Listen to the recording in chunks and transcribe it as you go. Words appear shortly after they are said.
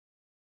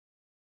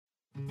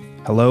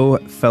Hello,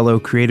 fellow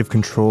Creative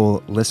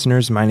Control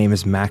listeners. My name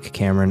is Mac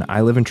Cameron.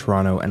 I live in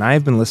Toronto, and I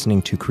have been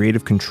listening to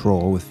Creative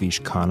Control with Vish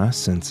Khanna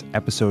since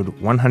episode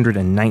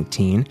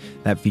 119.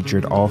 That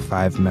featured all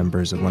 5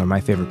 members of one of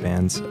my favorite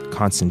bands,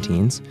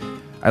 Constantines.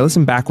 I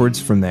listened backwards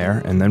from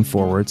there and then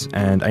forwards,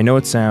 and I know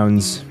it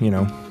sounds,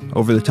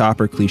 over the top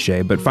or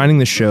cliche, but finding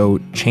the show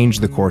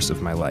changed the course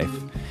of my life.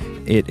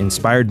 It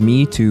inspired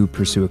me to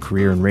pursue a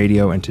career in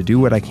radio and to do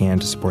what I can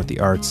to support the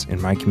arts in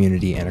my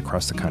community and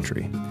across the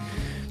country.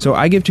 So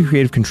I give to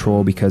Creative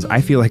Control because I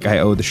feel like I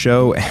owe the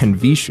show and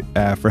Vish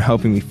for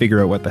helping me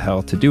figure out what the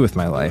hell to do with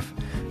my life.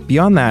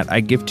 Beyond that, I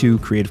give to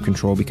Creative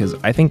Control because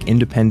I think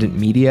independent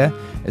media,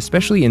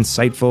 especially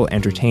insightful,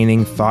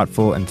 entertaining,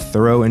 thoughtful, and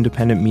thorough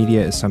independent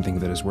media, is something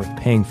that is worth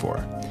paying for.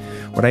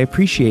 What I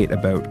appreciate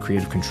about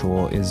Creative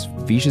Control is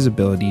Vish's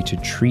ability to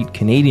treat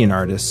Canadian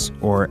artists,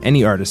 or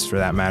any artists for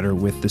that matter,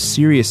 with the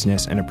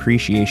seriousness and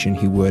appreciation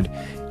he would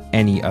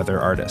any other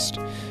artist.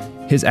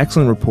 His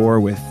excellent rapport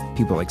with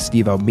people like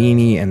Steve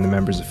Albini and the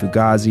members of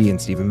Fugazi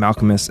and Stephen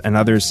Malcolmus and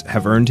others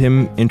have earned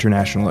him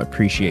international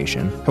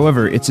appreciation.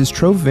 However, it's his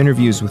trove of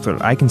interviews with what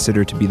I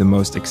consider to be the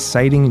most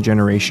exciting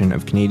generation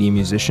of Canadian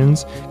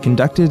musicians,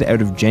 conducted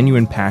out of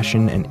genuine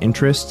passion and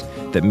interest,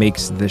 that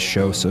makes this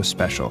show so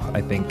special.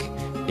 I think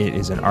it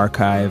is an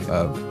archive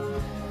of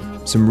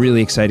some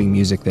really exciting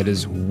music that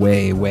is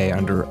way, way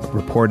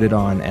underreported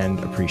on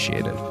and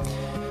appreciated.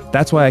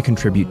 That's why I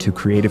contribute to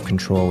Creative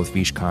Control with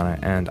Vish Khanna,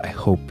 and I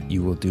hope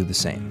you will do the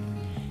same.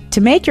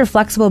 To make your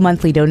flexible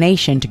monthly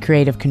donation to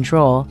Creative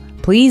Control,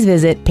 please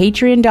visit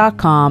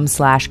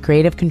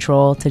patreon.com/Creative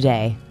Control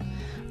today.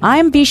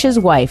 I'm Vish's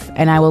wife,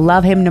 and I will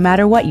love him no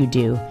matter what you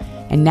do.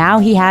 And now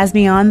he has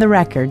me on the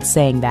record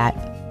saying that.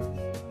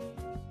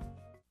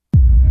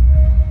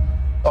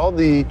 All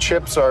the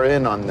chips are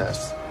in on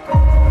this.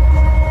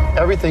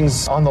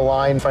 Everything's on the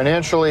line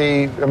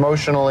financially,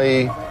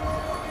 emotionally.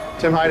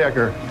 Tim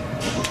Heidecker.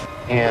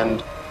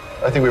 And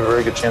I think we have a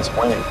very good chance of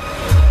winning.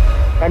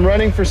 I'm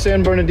running for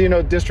San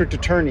Bernardino District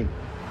Attorney.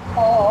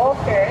 Oh,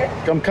 okay.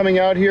 I'm coming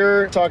out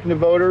here talking to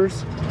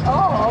voters.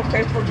 Oh,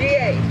 okay, for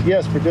DA.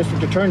 Yes, for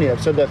District Attorney.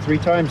 I've said that 3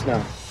 times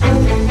now.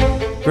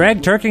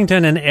 Gregg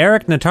Turkington and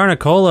Eric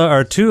Notarnicola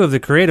are 2 of the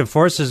creative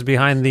forces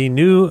behind the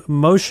new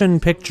motion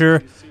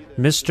picture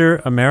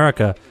Mr.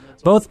 America.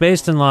 Both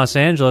based in Los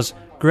Angeles,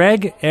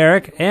 Gregg,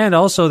 Eric, and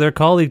also their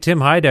colleague Tim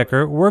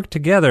Heidecker worked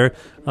together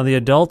on the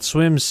Adult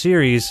Swim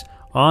series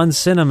On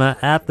Cinema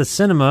at the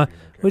Cinema,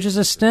 which is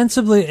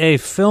ostensibly a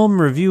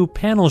film review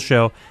panel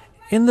show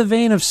in the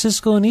vein of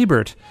Siskel and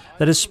Ebert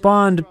that has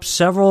spawned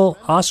several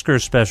Oscar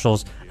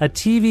specials, a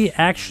TV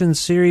action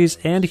series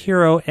and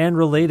hero and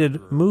related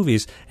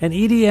movies, an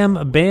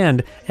EDM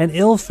band, an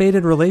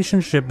ill-fated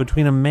relationship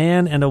between a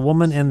man and a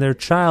woman and their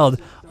child,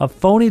 a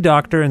phony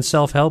doctor and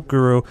self-help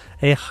guru,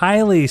 a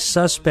highly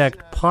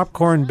suspect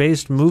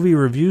popcorn-based movie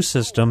review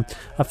system,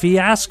 a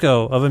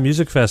fiasco of a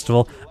music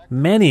festival,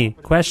 many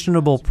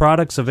questionable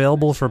products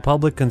available for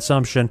public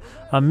consumption,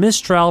 a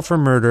mistrial for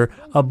murder,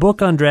 a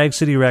book on Drag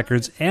City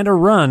Records, and a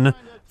run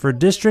for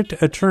District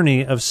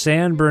Attorney of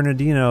San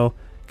Bernardino,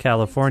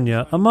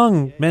 California,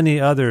 among many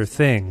other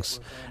things.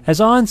 As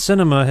On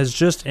Cinema has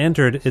just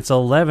entered its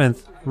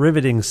 11th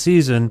riveting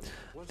season,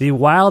 the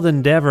wild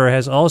endeavor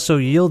has also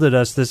yielded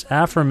us this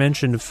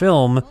aforementioned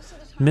film,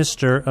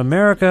 Mr.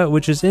 America,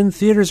 which is in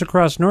theaters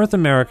across North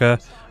America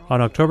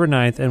on October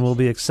 9th and will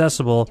be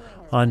accessible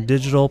on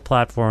digital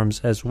platforms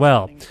as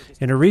well.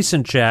 In a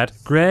recent chat,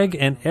 Gregg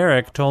and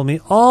Eric told me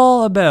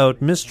all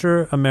about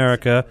Mr.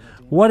 America,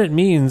 what it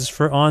means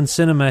for On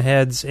Cinema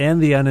heads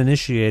and the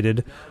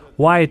uninitiated,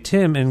 why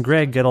Tim and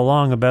Gregg get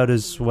along about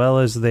as well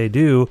as they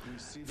do,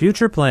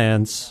 future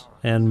plans,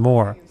 and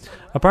more.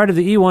 A part of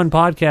the E1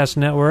 Podcast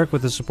Network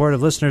with the support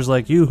of listeners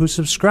like you who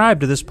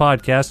subscribe to this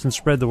podcast and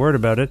spread the word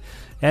about it,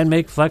 and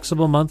make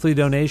flexible monthly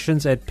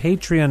donations at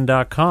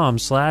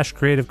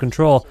patreon.com/Creative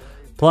Control,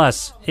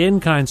 plus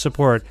in-kind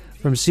support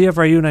from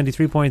CFRU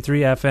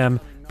 93.3 FM,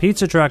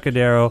 Pizza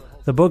Trokadero,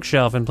 The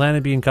Bookshelf, and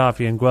Planet Bean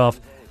Coffee in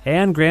Guelph,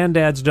 and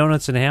Grandad's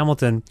Donuts in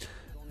Hamilton.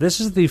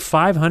 This is the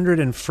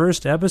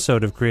 501st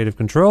episode of Creative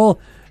Control,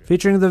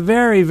 featuring the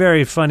very,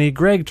 very funny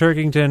Gregg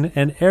Turkington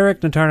and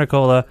Eric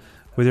Notarnicola,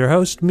 with your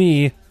host,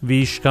 me,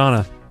 Vish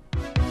Khanna.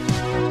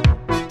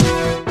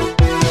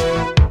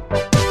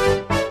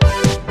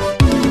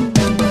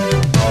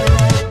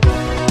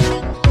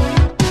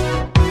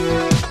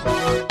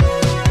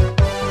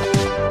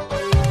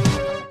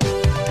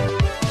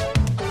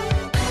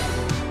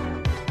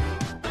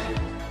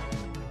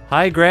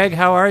 Hi, Gregg.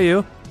 How are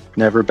you?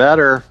 Never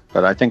better,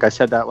 but I think I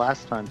said that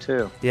last time,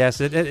 too. Yes,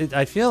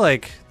 I feel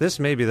like this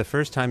may be the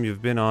first time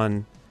you've been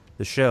on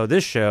this show,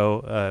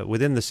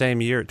 within the same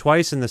year,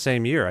 twice in the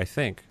same year, I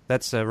think.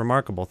 That's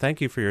remarkable.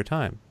 Thank you for your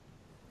time.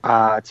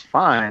 It's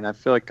fine. I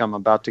feel like I'm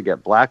about to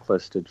get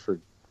blacklisted for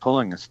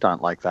pulling a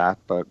stunt like that,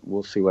 but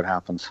we'll see what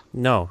happens.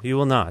 No, you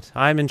will not.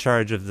 I'm in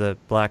charge of the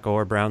black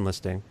or brown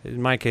listing.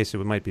 In my case, it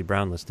might be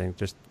brown listing,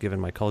 just given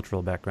my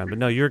cultural background. But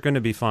no, you're going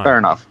to be fine. Fair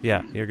enough.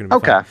 Yeah, you're going to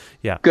be fine. Okay.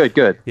 Yeah.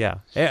 Good. Yeah.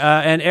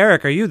 And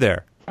Eric, are you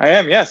there? I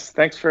am, yes.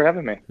 Thanks for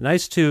having me.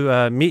 Nice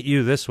to meet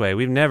you this way.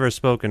 We've never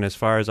spoken as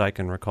far as I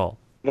can recall.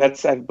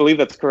 I believe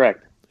that's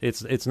correct.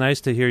 It's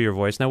nice to hear your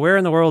voice. Now, where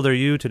in the world are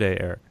you today,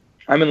 Eric?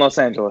 I'm in Los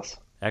Angeles.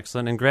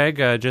 Excellent. And Greg,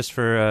 just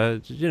for,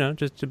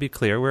 just to be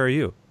clear, where are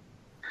you?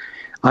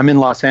 I'm in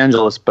Los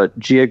Angeles, but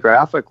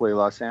geographically,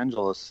 Los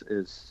Angeles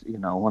is,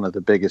 one of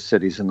the biggest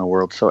cities in the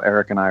world. So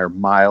Eric and I are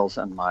miles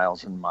and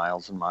miles and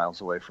miles and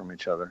miles away from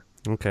each other.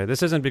 Okay.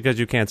 This isn't because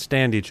you can't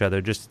stand each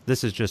other.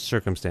 This is just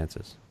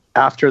circumstances.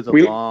 After the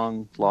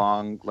long,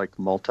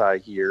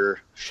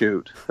 multi-year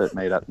shoot that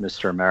made up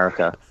Mr.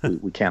 America,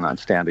 we cannot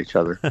stand each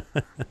other.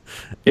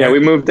 Yeah, we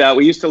moved out.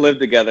 We used to live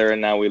together,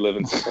 and now we live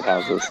in separate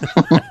houses.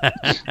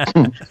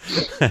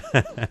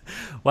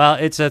 Well,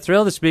 it's a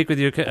thrill to speak with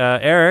you.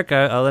 Eric,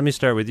 let me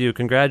start with you.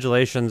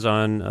 Congratulations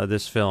on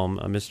this film,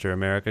 Mr.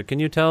 America. Can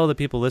you tell the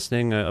people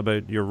listening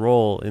about your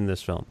role in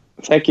this film?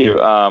 Thank you.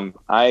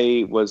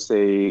 I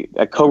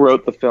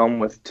co-wrote the film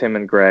with Tim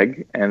and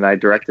Greg, and I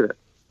directed it.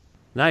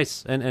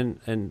 Nice.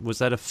 And was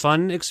that a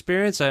fun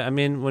experience? I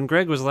mean, when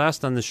Greg was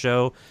last on the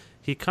show,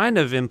 he kind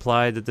of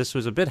implied that this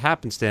was a bit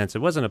happenstance. It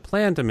wasn't a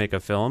plan to make a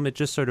film. It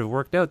just sort of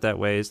worked out that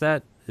way. Is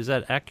that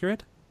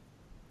accurate?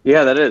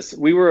 Yeah, that is.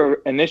 We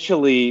were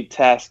initially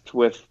tasked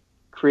with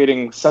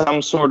creating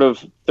some sort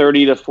of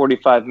 30 to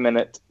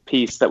 45-minute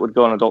piece that would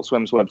go on Adult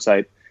Swim's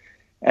website.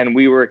 And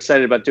we were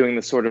excited about doing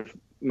this sort of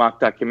mock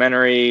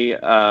documentary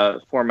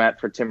format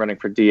for Tim running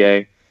for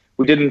DA.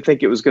 We didn't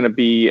think it was going to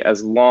be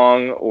as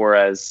long or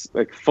as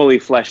fully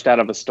fleshed out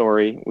of a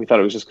story. We thought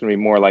it was just going to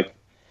be more like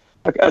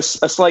a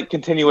slight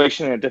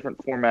continuation in a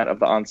different format of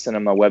the On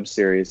Cinema web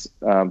series.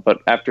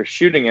 But after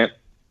shooting it,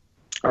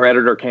 our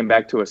editor came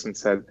back to us and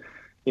said,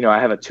 I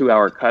have a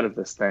 2-hour cut of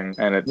this thing,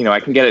 and I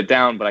can get it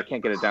down, but I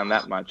can't get it down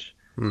that much.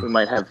 We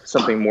might have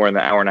something more in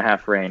the hour and a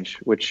half range,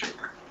 which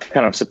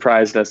kind of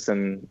surprised us.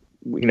 And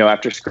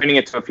after screening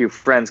it to a few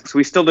friends, because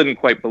we still didn't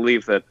quite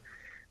believe that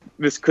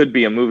this could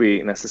be a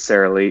movie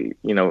necessarily,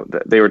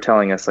 they were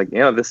telling us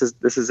this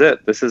is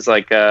it. This is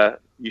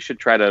you should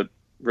try to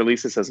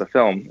release this as a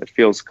film. It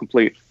feels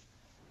complete.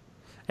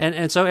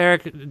 And so,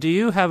 Eric, do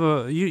you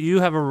have you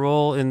have a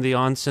role in the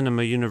On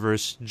Cinema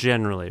universe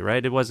generally,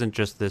 right? It wasn't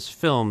just this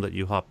film that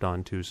you hopped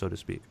onto, so to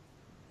speak.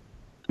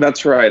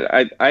 That's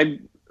right. I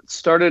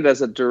started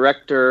as a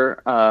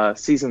director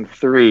season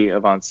 3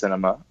 of On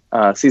Cinema.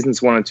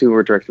 Seasons 1 and 2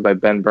 were directed by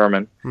Ben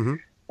Berman. Mm-hmm.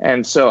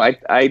 And so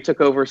I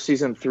took over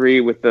season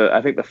 3 with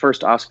I think the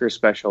first Oscar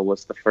special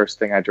was the first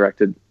thing I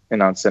directed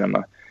in On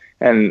Cinema.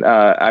 And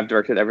I've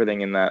directed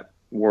everything in that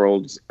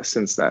world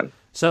since then.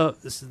 So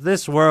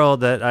this world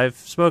that I've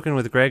spoken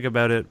with Greg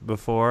about it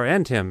before,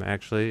 and Tim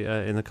actually,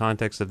 in the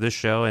context of this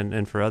show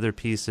and for other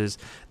pieces,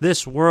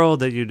 this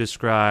world that you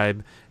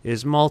describe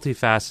is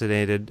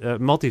multifaceted.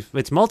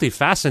 It's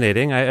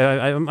multifascinating.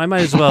 I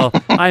might as well.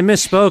 I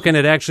misspoke and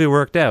it actually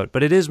worked out,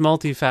 but it is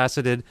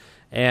multifaceted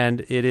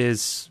and it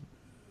is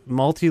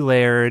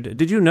multi-layered.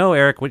 Did you know,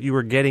 Eric, what you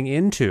were getting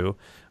into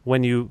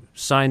when you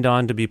signed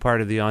on to be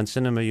part of the On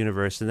Cinema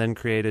universe and then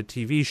create a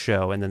TV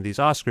show and then these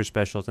Oscar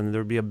specials and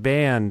there would be a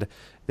band,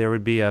 there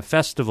would be a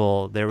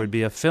festival, there would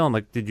be a film?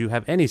 Did you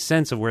have any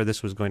sense of where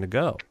this was going to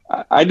go?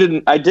 I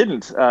didn't,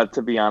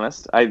 to be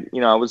honest. I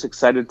was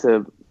excited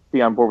to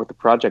be on board with the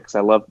project because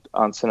I loved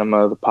On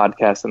Cinema, the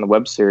podcast and the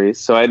web series.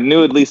 So I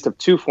knew at least of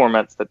 2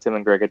 formats that Tim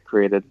and Greg had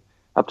created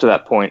up to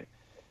that point.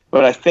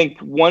 But I think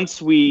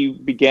once we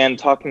began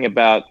talking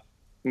about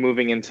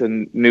moving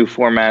into new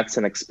formats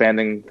and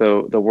expanding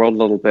the world a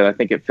little bit, I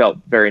think it felt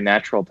very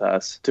natural to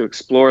us to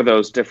explore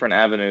those different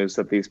avenues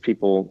that these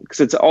people, because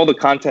it's all the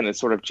content is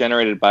sort of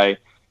generated by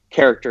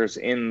characters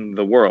in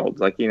the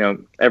world.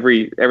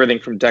 Everything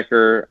from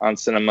Decker, On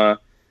Cinema,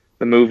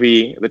 the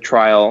movie, the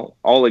trial,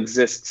 all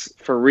exists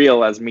for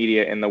real as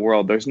media in the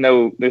world. There's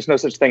no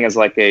such thing as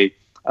a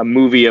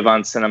movie of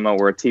On Cinema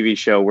or a TV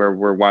show where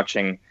we're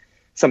watching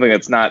something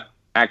that's not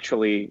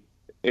actually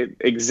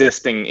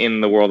existing in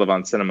the world of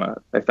On Cinema,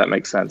 if that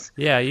makes sense.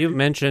 Yeah, you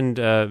mentioned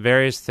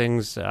various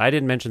things. I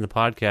didn't mention the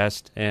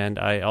podcast, and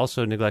I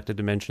also neglected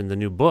to mention the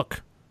new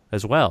book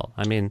as well.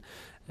 I mean,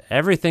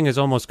 everything is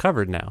almost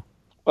covered now.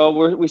 Well,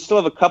 we still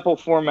have a couple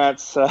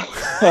formats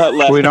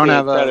left. We don't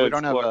have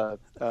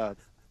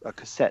a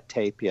cassette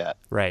tape yet.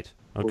 Right.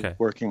 Okay.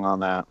 We're working on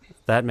that.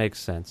 That makes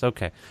sense.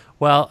 Okay.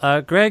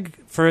 Well, Greg,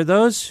 for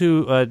those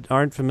who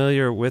aren't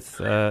familiar with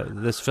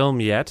this film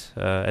yet,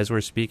 as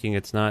we're speaking,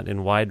 it's not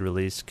in wide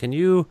release. Can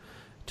you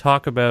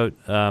talk about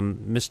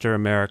Mr.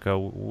 America,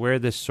 where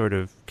this sort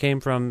of came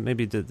from,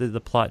 maybe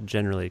the plot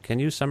generally? Can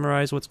you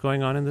summarize what's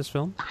going on in this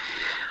film?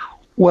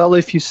 Well,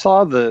 if you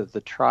saw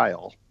the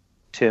trial,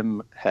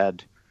 Tim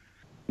had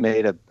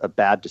made a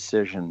bad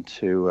decision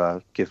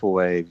to give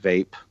away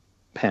vape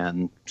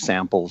pen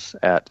samples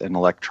at an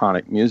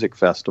electronic music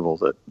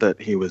festival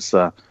that he was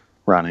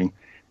running,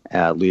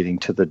 leading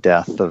to the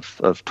death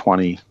of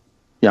 20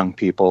 young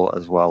people,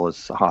 as well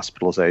as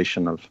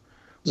hospitalization of, it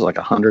was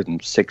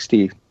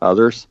 160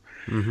 others.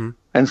 Mm-hmm.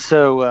 And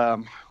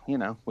so,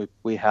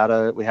 we had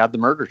the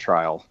murder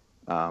trial,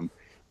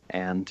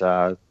 and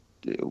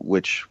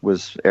which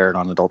was aired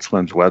on Adult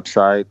Swim's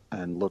website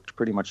and looked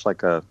pretty much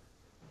like a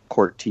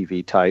court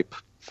TV type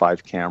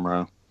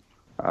 5-camera,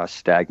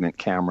 stagnant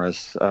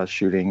cameras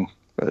shooting,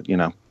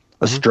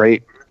 a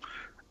straight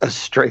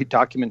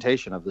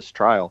documentation of this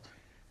trial.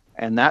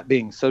 And that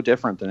being so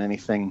different than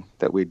anything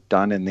that we'd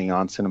done in the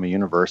On Cinema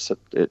universe,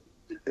 it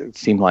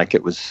seemed like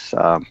it was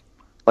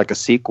like a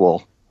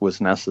sequel was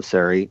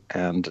necessary,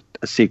 and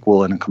a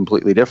sequel in a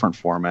completely different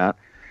format.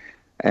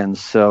 And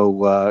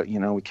so,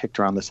 we kicked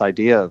around this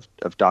idea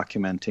of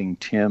documenting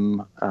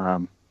Tim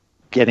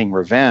getting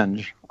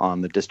revenge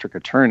on the district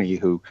attorney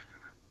who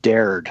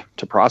dared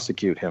to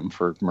prosecute him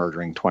for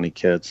murdering 20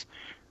 kids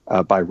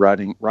by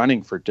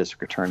running for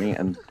district attorney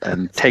and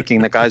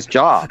taking the guy's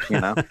job,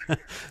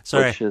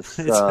 Sorry. Which is,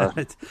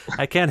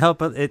 I can't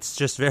help it. It's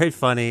just very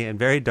funny and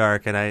very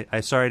dark, and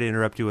I'm sorry to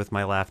interrupt you with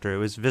my laughter. It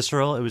was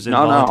visceral. It was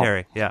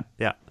involuntary. No.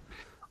 Yeah.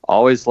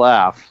 Always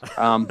laugh.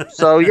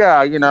 So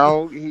yeah,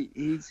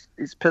 he's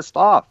pissed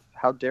off.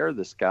 How dare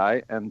this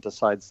guy? And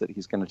decides that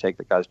he's going to take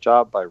the guy's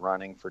job by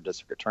running for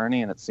district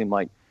attorney. And it seemed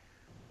like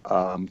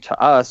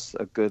to us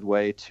a good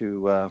way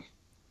to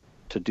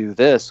do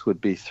this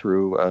would be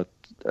through a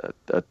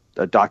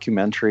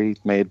documentary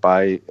made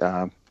by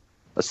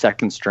a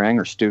second string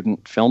or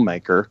student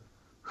filmmaker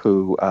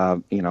who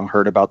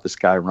heard about this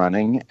guy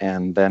running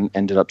and then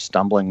ended up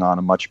stumbling on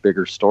a much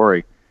bigger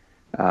story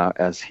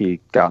as he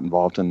got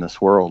involved in this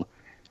world.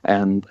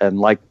 And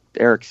like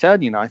Eric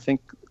said, I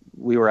think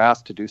we were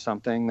asked to do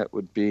something that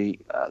would be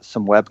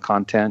some web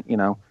content.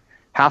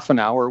 Half an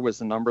hour was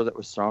the number that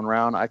was thrown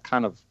around. I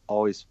kind of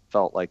always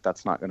felt like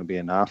that's not going to be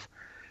enough.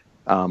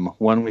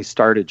 When we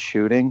started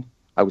shooting,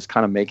 I was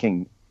kind of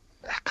making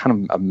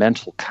kind of a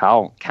mental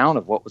count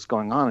of what was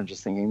going on and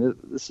just thinking,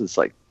 this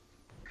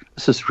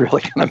is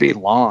really going to be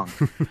long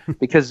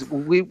because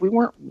we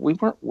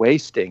weren't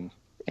wasting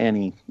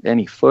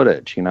any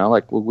footage,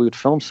 like we would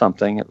film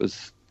something. It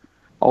was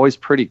always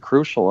pretty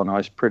crucial and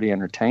always pretty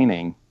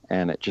entertaining.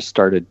 And it just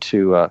started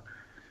to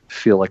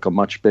feel like a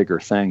much bigger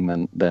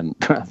thing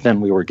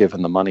than we were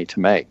given the money to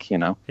make,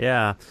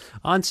 Yeah.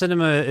 On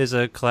Cinema is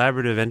a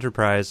collaborative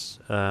enterprise.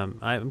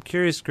 I'm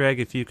curious, Greg,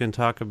 if you can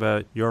talk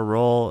about your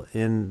role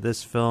in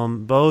this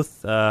film,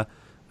 both,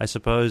 I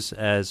suppose,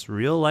 as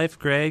real-life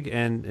Greg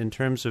and in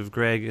terms of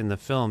Greg in the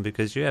film,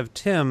 because you have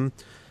Tim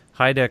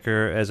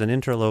Heidecker as an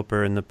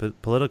interloper in the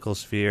political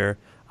sphere.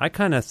 I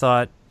kind of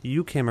thought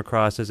you came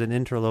across as an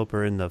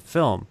interloper in the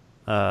film.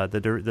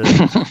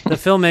 The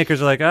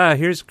filmmakers are like,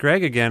 here's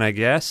Greg again, I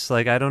guess.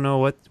 Like, I don't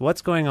know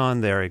what's going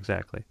on there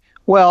exactly.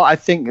 Well, I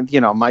think,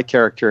 my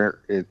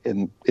character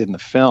in the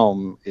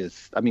film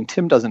is,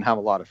 Tim doesn't have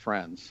a lot of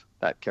friends,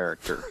 that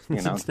character,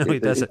 No, he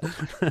doesn't.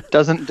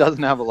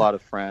 doesn't have a lot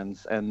of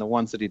friends. And the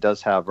ones that he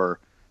does have are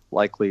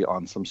likely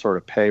on some sort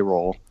of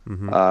payroll,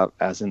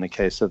 as in the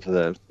case of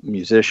the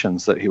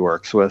musicians that he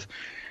works with.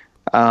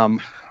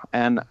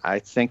 And I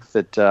think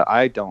that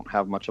I don't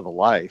have much of a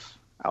life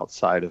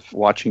outside of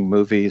watching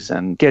movies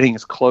and getting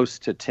as close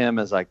to Tim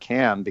as I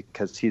can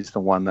because he's the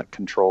one that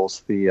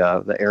controls the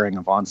airing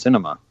of On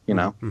Cinema,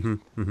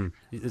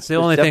 It's the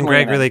only thing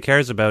Greg really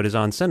cares about is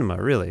On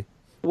Cinema, really.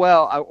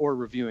 Well, or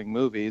reviewing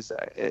movies.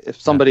 If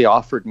somebody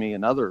offered me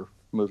another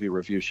movie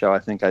review show, I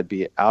think I'd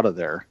be out of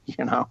there,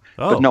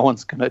 But no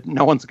one's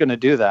gonna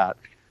do that.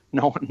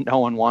 No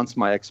one wants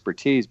my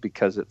expertise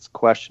because it's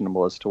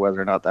questionable as to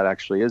whether or not that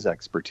actually is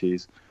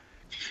expertise.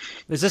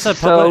 Is this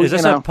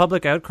a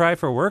public outcry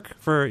for work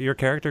for your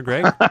character,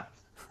 Greg?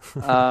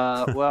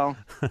 Well,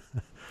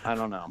 I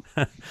don't know.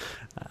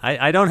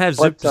 I don't have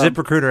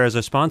ZipRecruiter as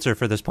a sponsor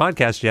for this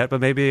podcast yet, but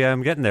maybe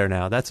I'm getting there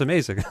now. That's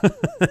amazing.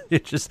 You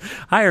just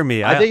hire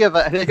me. I think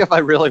if I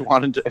really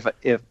wanted to,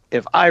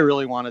 if I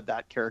really wanted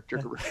that character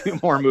to review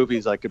more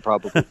movies, I could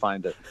probably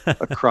find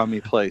a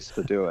crummy place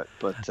to do it.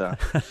 But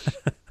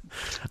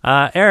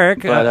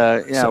Eric, did I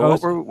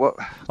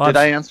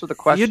answer the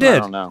question? You did. I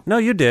don't know. No,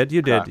 you did.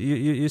 You did. Okay.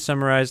 You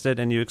summarized it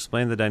and you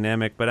explained the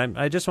dynamic. But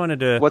I just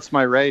wanted to. What's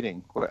my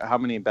rating? How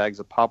many bags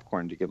of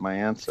popcorn to get my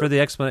answer? For the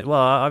explanation, well,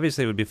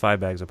 obviously it would be 5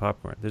 bags of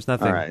popcorn. There's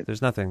nothing. All right.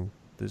 There's nothing.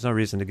 There's no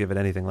reason to give it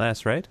anything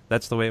less, right?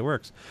 That's the way it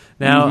works.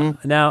 Now,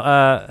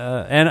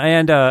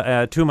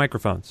 and 2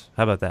 microphones.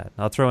 How about that?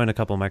 I'll throw in a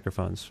couple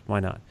microphones. Why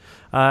not?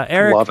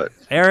 Eric, love it.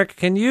 Eric,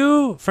 can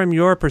you, from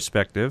your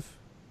perspective,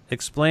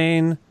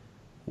 explain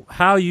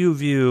how you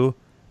view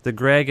the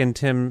Greg and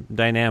Tim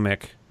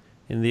dynamic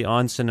in the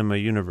On Cinema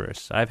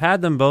universe? I've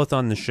had them both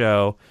on the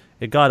show.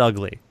 It got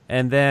ugly.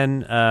 And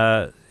then,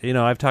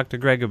 I've talked to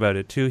Greg about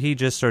it too. He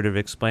just sort of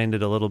explained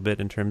it a little bit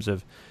in terms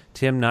of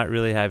Tim not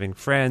really having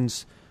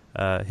friends,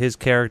 his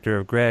character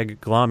of Greg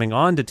glomming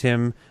onto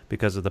Tim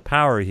because of the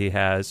power he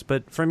has.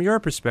 But from your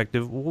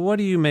perspective, what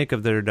do you make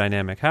of their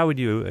dynamic? How would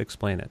you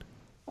explain it?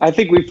 I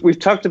think we've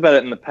talked about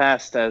it in the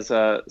past as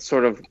a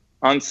sort of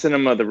On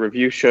Cinema, the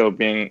review show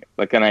being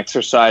like an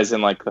exercise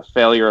in like the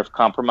failure of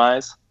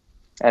compromise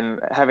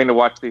and having to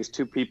watch these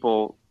two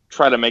people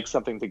try to make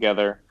something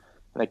together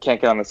and they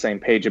can't get on the same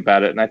page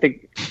about it. And I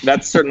think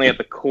that's certainly at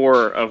the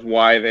core of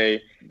why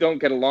they don't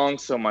get along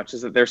so much,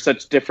 is that they're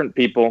such different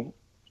people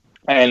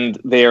and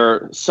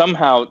they're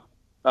somehow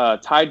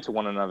tied to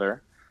one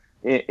another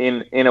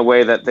in a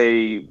way that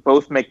they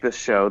both make this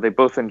show. They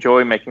both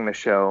enjoy making the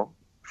show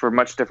for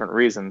much different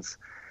reasons.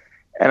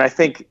 And I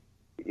think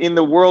in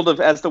the world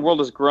as the world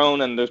has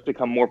grown and there's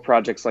become more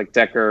projects like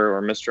Decker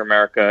or Mr.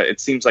 America, it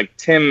seems like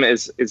Tim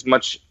is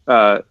much,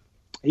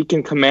 he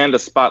can command a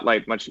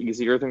spotlight much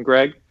easier than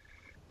Gregg.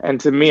 And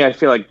to me, I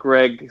feel like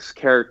Gregg's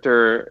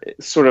character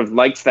sort of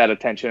likes that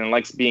attention and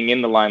likes being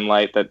in the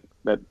limelight that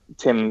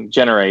Tim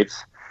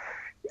generates.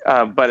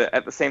 But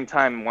at the same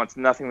time, wants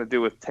nothing to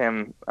do with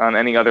Tim on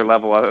any other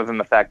level other than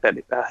the fact that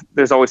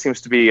there's always seems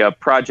to be a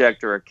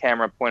project or a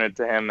camera pointed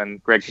to him,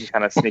 and Gregg can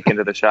kind of sneak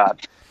into the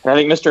shot. And I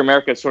think Mr.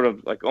 America is sort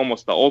of like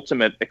almost the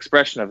ultimate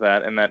expression of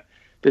that, in that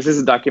this is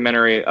a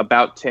documentary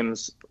about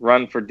Tim's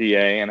run for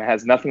DA, and it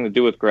has nothing to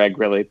do with Gregg,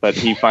 really, but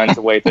he finds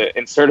a way to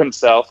insert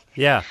himself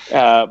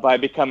by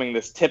becoming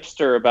this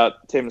tipster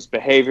about Tim's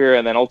behavior,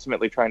 and then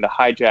ultimately trying to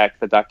hijack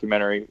the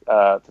documentary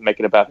to make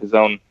it about his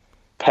own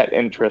pet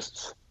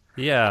interests.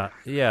 Yeah,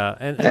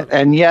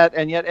 and yet,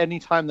 any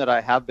time that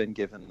I have been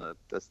given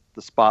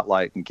the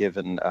spotlight and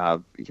given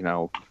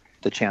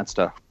the chance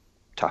to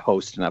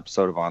host an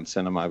episode of On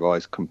Cinema, I've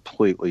always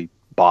completely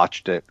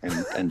botched it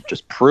and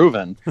just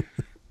proven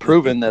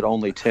that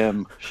only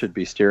Tim should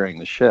be steering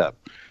the ship.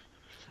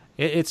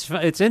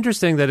 It's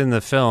interesting that in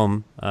the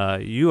film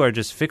you are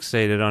just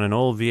fixated on an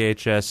old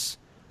VHS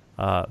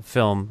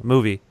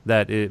movie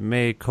that it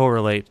may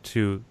correlate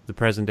to the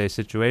present day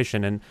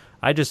situation, and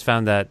I just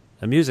found that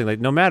amusing. Like,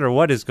 no matter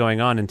what is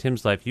going on in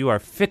Tim's life, you are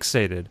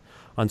fixated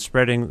on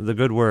spreading the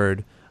good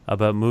word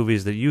about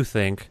movies that you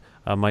think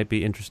might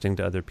be interesting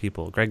to other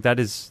people. Gregg, that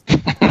is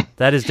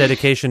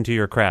dedication to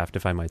your craft,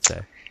 if I might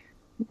say.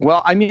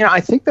 Well, I mean,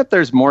 I think that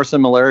there's more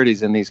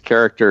similarities in these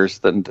characters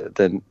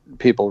than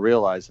people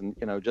realize, and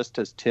just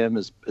as Tim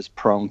is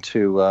prone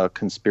to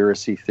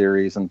conspiracy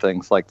theories and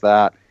things like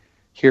that,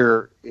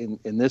 here in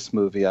this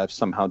movie, I've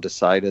somehow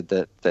decided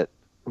that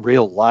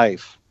real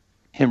life,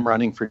 him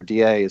running for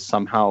DA, is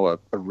somehow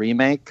a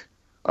remake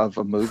of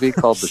a movie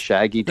called The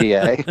Shaggy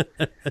DA.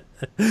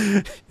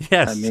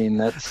 Yes. I mean,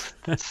 that's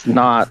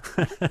not...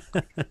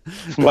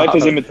 Life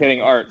is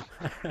imitating art.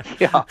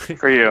 Yeah.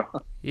 For you.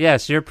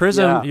 Yes, your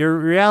prism, your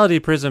reality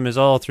prism is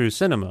all through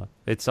cinema.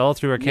 It's all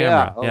through a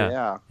camera.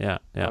 Yeah.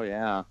 Oh,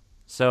 yeah.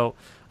 So,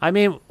 I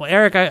mean,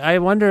 Eric, I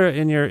wonder,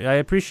 I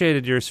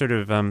appreciated your sort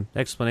of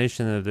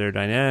explanation of their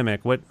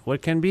dynamic.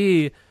 What can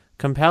be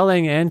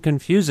compelling and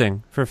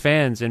confusing for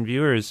fans and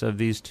viewers of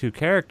these two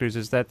characters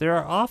is that there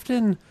are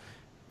often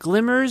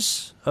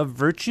glimmers of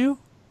virtue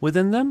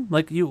within them.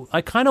 Like,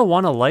 I kind of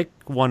want to like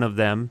one of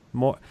them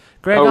more.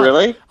 Gregg, oh,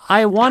 really?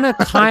 I want to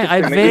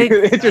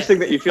Interesting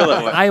that you feel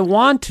that way. I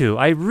want to.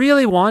 I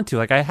really want to.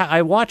 Like,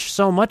 I watch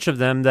so much of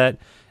them that,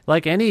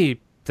 like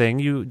anything,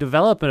 you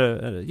develop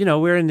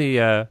we're in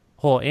the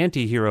whole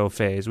anti-hero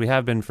phase. We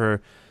have been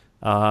for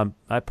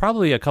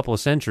probably a couple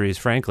of centuries,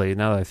 frankly,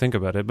 now that I think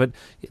about it. But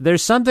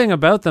there's something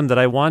about them that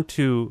I want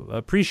to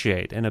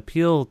appreciate and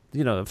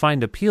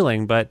find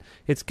appealing. But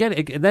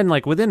then,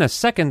 like, within a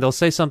second, they'll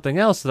say something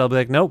else that I'll be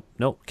like, nope,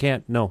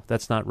 can't, no,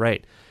 that's not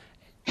right.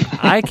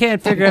 I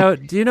can't figure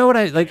out. Do you know what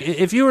I like?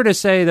 If you were to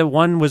say that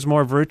one was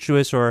more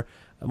virtuous or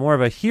more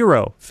of a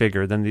hero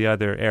figure than the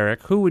other,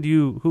 Eric, who would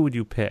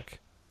you pick?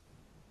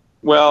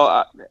 Well,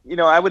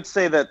 I would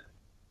say that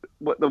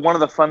one of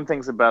the fun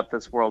things about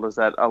this world is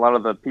that a lot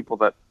of the people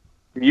that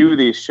view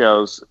these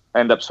shows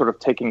end up sort of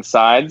taking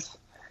sides.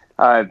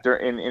 And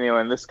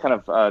this kind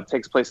of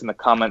takes place in the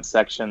comment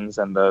sections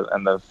and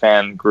the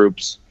fan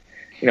groups.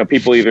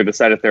 People either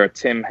decide if they're a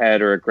Tim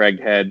head or a Gregg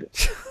head,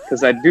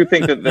 because I do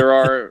think that there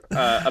are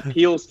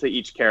appeals to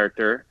each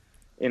character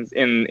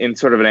in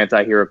sort of an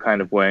anti-hero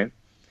kind of way.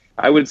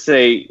 I would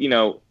say,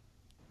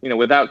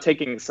 without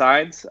taking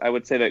sides, I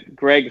would say that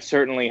Gregg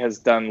certainly has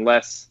done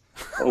less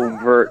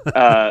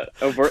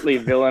overtly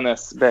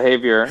villainous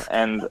behavior,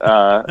 and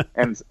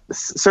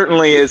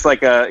certainly is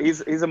like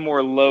he's a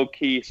more low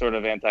key sort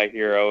of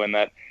anti-hero, in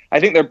that I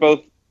think they're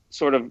both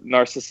sort of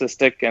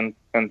narcissistic and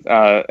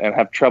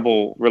have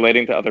trouble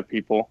relating to other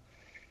people,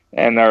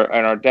 and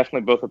are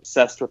definitely both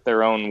obsessed with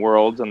their own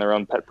worlds and their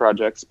own pet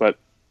projects. But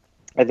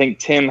I think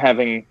Tim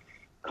having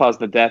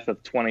caused the death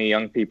of 20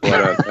 young people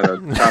at a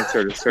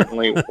concert is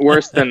certainly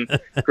worse than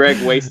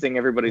Gregg wasting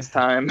everybody's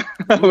time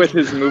with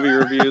his movie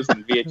reviews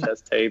and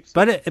VHS tapes.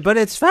 But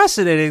it's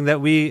fascinating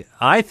that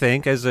I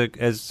think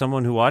as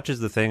someone who watches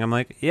the thing, I'm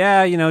like,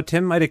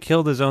 Tim might have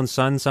killed his own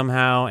son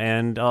somehow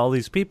and all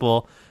these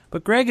people,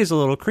 but Gregg is a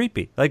little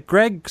creepy. Like,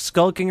 Gregg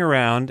skulking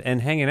around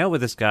and hanging out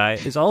with this guy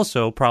is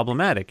also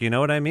problematic. You know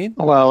what I mean?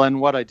 Well, and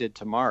what I did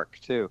to Mark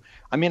too.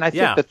 I mean, I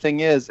think the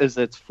thing is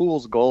it's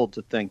fool's gold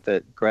to think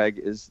that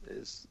Gregg is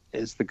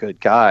the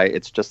good guy.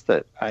 It's just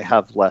that I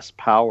have less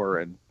power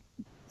and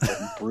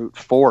brute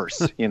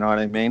force. You know what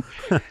I mean?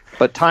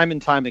 But time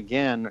and time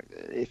again,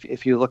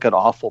 if you look at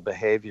awful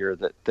behavior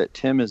that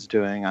Tim is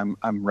doing, I'm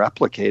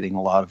replicating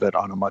a lot of it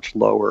on a much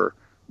lower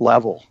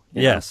level.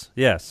 Yes.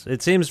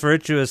 It seems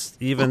virtuous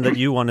even that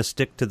you want to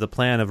stick to the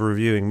plan of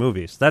reviewing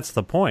movies. That's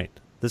the point.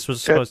 This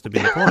was supposed to be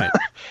the point.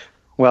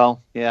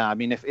 Well, yeah, I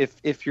mean,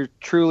 if you're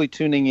truly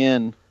tuning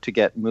in to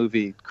get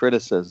movie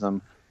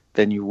criticism,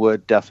 then you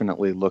would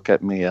definitely look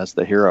at me as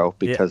the hero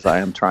because I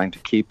am trying to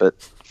keep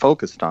it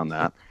focused on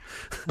that.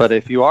 But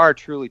if you are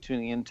truly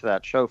tuning into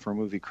that show for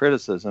movie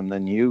criticism,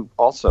 then you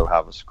also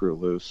have a screw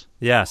loose.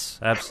 Yes,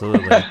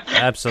 absolutely.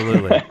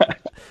 Absolutely.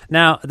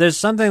 Now, there's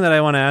something that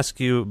I want to ask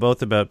you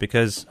both about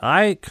because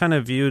I kind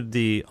of viewed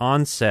the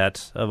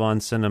onset of On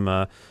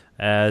Cinema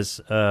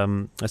as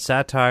a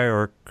satire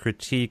or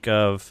critique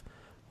of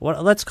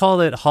let's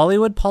call it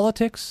Hollywood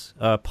politics,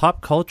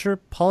 pop culture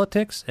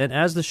politics. And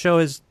as the show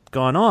has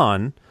gone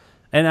on,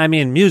 and I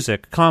mean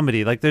music,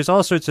 comedy, like there's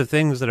all sorts of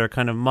things that are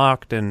kind of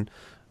mocked and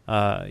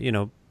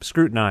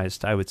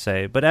scrutinized, I would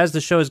say. But as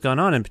the show has gone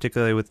on, and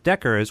particularly with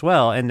Decker as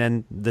well, and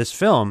then this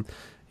film,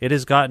 it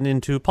has gotten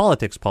into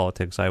politics,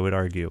 I would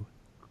argue.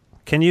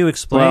 Can you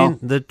explain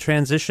the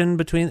transition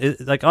between,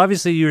 like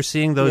obviously you're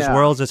seeing those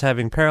worlds as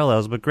having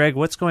parallels, but Greg,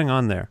 what's going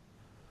on there?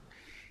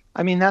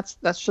 I mean, that's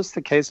just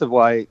the case of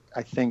why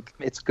I think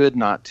it's good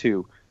not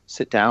to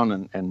sit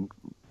down and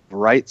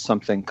write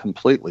something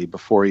completely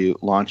before you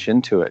launch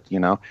into it.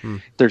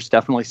 There's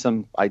definitely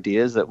some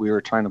ideas that we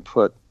were trying to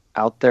put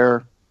out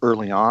there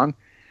early on,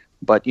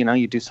 but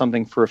you do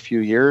something for a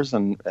few years,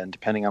 and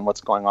depending on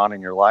what's going on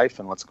in your life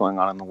and what's going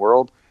on in the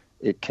world,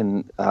 it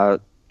can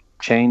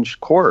change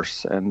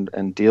course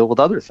and deal with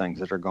other things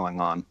that are going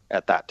on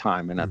at that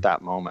time and at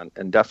that moment.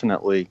 And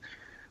definitely,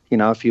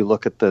 if you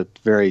look at the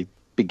very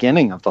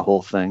beginning of the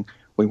whole thing,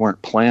 we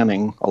weren't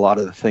planning a lot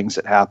of the things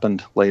that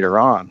happened later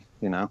on.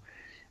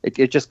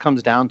 It just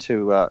comes down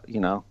to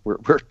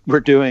we're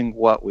doing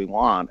what we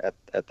want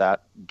at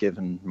that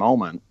given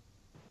moment.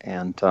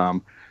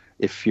 And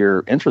if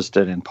you're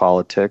interested in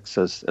politics,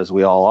 as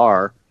we all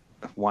are,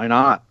 why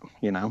not?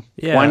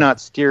 Why not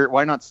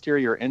steer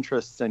your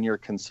interests and your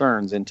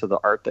concerns into the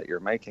art that you're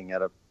making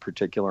at a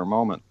particular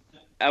moment?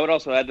 I would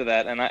also add to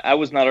that, and I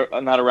was not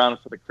around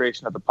for the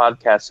creation of the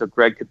podcast, so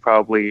Greg could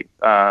probably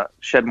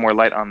shed more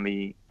light on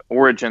the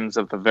origins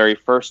of the very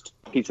first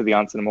piece of the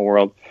On Cinema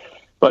world.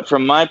 But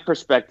from my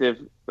perspective,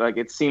 like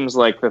it seems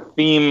like the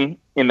theme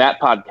in that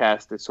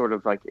podcast is sort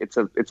of like it's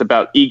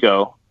about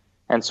ego,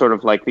 and sort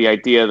of like the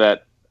idea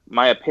that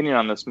my opinion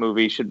on this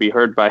movie should be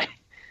heard by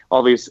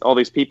all these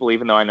people,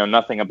 even though I know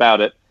nothing about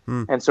it,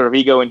 and sort of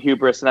ego and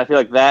hubris. And I feel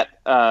like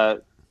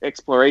that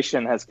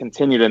exploration has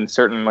continued and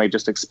certainly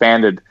just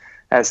expanded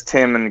as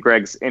Tim and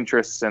Greg's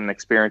interests and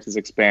experiences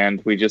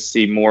expand. We just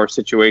see more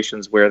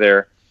situations where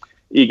their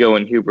ego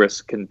and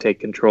hubris can take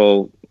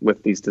control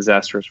with these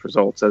disastrous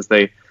results as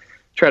they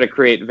try to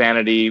create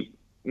vanity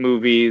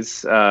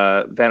movies,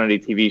 vanity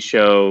TV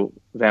show,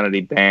 vanity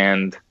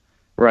band,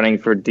 running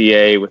for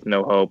DA with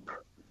no hope.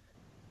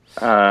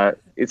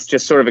 It's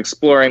just sort of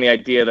exploring the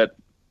idea that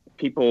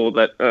people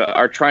that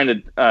are trying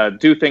to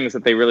do things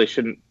that they really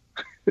shouldn't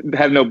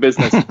have no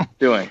business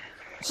doing.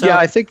 So, yeah,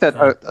 I think that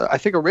I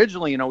think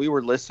originally, we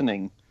were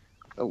listening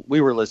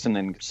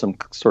some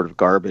sort of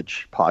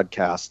garbage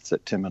podcasts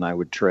that Tim and I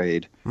would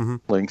trade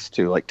links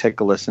to, like, take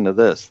a listen to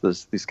this.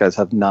 These guys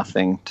have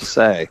nothing to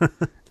say,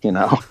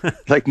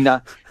 like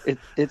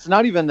it's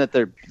not even that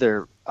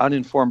they're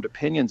uninformed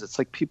opinions. It's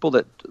like people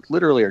that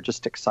literally are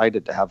just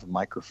excited to have a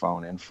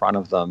microphone in front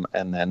of them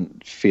and then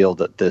feel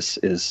that this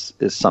is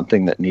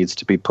something that needs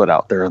to be put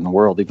out there in the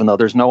world, even though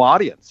there's no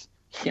audience,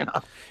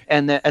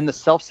 and the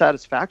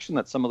self-satisfaction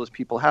that some of those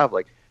people have.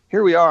 Like,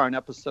 here we are on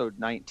episode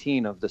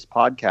 19 of this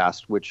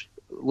podcast, which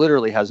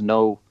literally has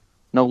no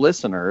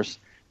listeners,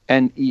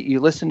 and you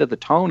listen to the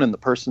tone in the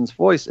person's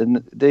voice,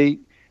 and they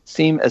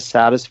seem as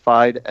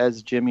satisfied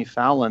as Jimmy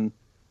Fallon,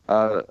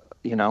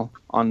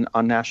 on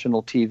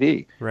national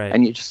TV. Right.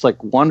 And you just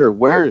like wonder,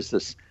 where is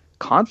this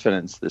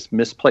confidence, this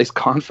misplaced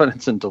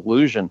confidence and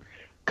delusion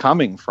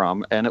coming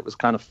from? And it was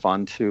kind of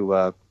fun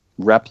to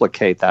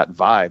replicate that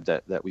vibe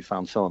that we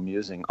found so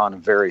amusing on a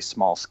very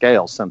small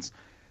scale, since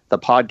the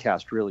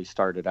podcast really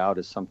started out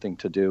as something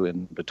to do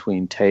in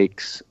between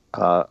takes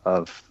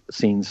of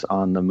scenes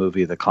on the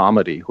movie The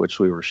Comedy, which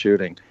we were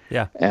shooting.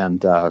 Yeah.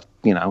 And, it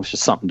was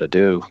just something to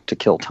do to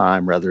kill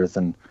time rather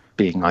than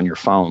being on your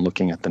phone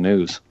looking at the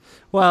news.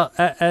 Well,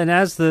 and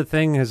as the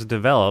thing has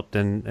developed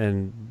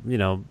and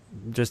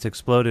just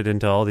exploded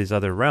into all these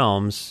other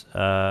realms,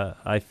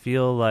 I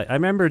feel like I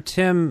remember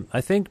Tim,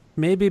 I think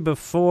maybe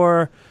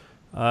before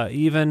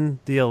even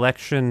the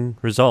election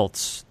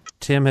results,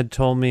 Tim had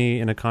told me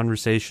in a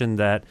conversation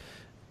that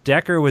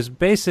Decker was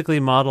basically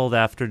modeled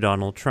after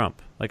Donald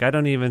Trump. Like, I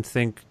don't even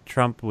think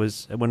Trump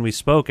was, when we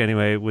spoke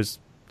anyway, was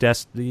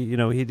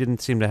he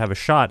didn't seem to have a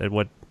shot at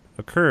what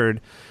occurred.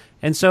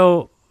 And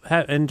so,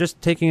 and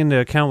just taking into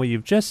account what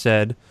you've just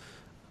said,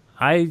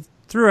 I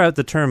threw out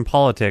the term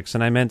politics,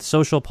 and I meant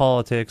social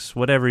politics,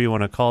 whatever you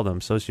want to call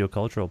them,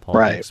 sociocultural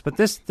politics. Right. But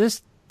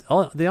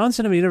the On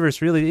Cinema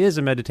universe really is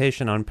a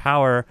meditation on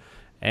power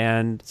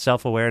and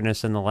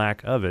self-awareness and the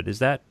lack of it. Is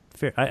that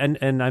fair?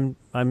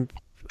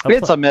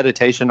 It's a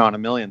meditation on a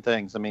million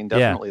things. I mean,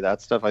 definitely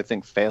that stuff. I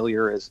think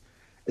failure is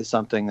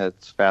something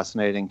that's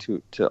fascinating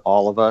to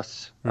all of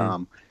us.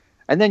 And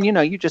then,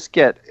 you just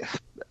get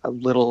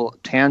little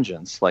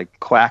tangents like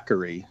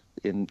quackery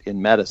in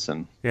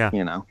medicine. Yeah.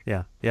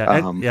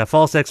 Yeah.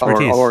 False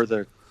expertise. Or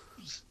the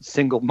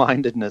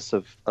single-mindedness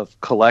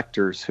of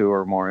collectors who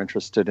are more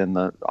interested in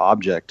the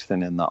object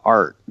than in the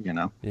art,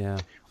 Yeah.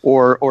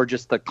 Or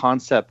just the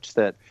concept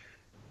that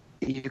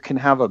you can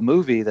have a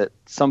movie that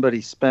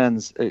somebody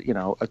spends,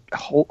 a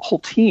whole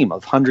team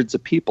of hundreds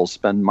of people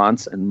spend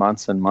months and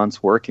months and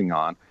months working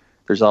on.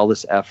 There's all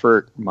this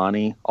effort,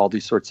 money, all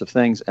these sorts of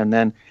things, and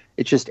then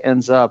it just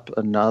ends up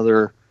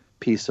another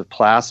piece of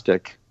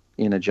plastic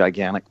in a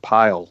gigantic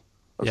pile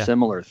of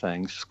similar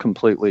things,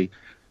 completely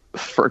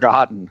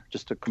forgotten,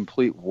 just a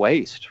complete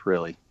waste,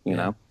 really. You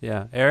know.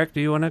 Yeah. Eric,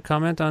 do you want to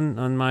comment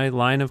on my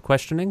line of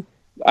questioning?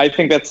 I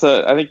think that's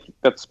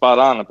spot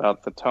on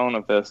about the tone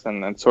of this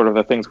and sort of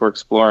the things we're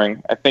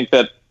exploring. I think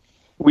that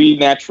we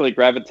naturally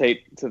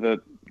gravitate to the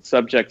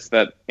subjects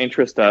that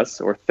interest us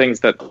or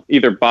things that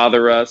either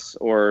bother us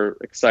or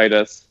excite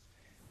us.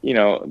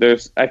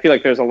 I feel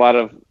like there's a lot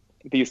of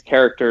these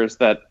characters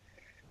that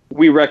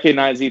we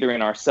recognize either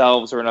in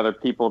ourselves or in other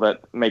people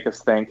that make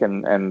us think.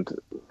 And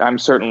I'm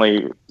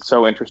certainly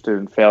so interested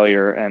in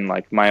failure and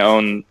like my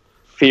own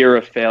fear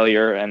of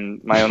failure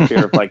and my own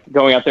fear of like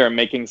going out there and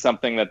making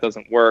something that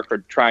doesn't work or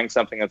trying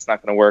something that's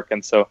not going to work.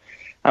 And so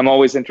I'm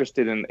always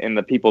interested in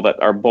the people that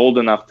are bold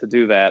enough to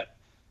do that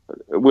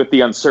with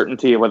the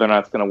uncertainty of whether or not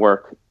it's going to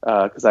work.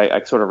 Cause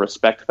I sort of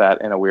respect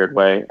that in a weird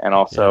way. And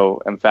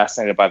also am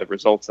fascinated by the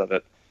results of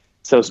it.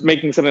 So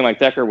making something like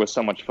Decker was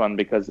so much fun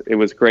because it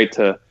was great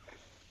to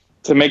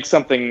make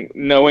something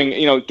knowing,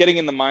 getting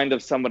in the mind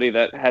of somebody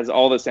that has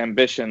all this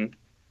ambition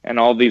and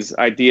all these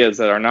ideas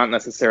that are not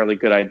necessarily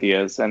good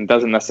ideas and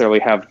doesn't necessarily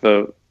have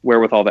the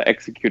wherewithal to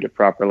execute it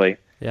properly.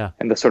 Yeah.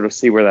 And to sort of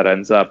see where that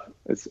ends up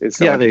is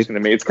so interesting to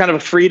me. It's kind of a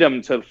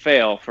freedom to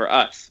fail for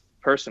us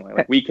personally.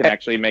 Like we can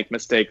actually make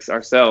mistakes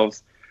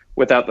ourselves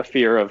without the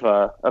fear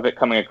of it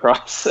coming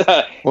across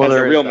as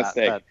a real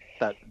mistake.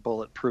 That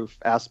bulletproof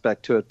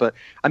aspect to it. But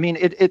I mean,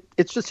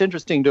 it's just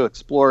interesting to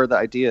explore the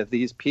idea of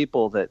these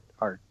people that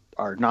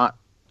are not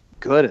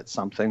good at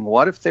something.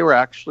 What if they were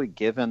actually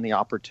given the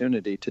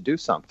opportunity to do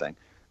something?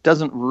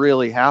 Doesn't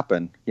really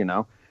happen,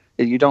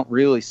 You don't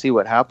really see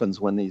what happens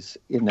when these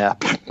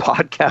inept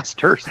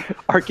podcasters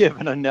are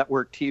given a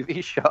network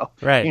TV show.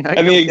 Right.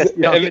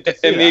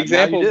 The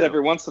examples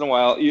every once in a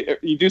while,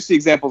 you do see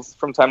examples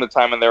from time to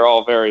time, and they're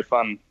all very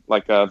fun,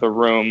 like The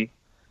Room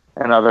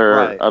and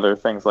other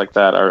things like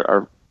that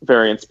are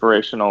very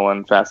inspirational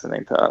and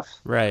fascinating to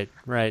us. Right.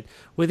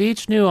 With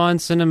each new On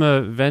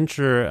Cinema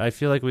venture, I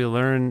feel like we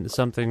learn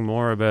something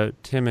more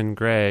about Tim and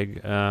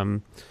Gregg.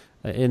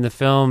 In the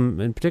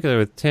film, in particular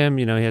with Tim,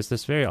 he has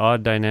this very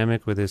odd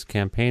dynamic with his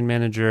campaign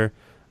manager.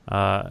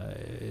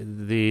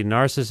 The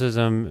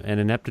narcissism and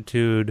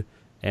ineptitude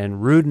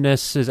and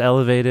rudeness is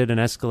elevated and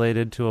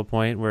escalated to a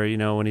point where,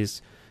 when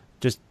he's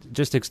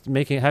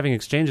having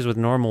exchanges with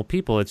normal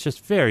people, it's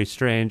just very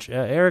strange.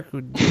 Eric,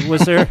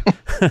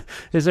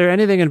 is there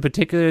anything in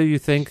particular you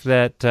think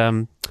that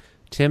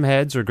Tim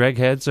heads or Gregg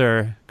heads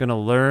are going to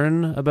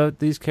learn about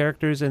these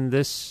characters in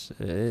this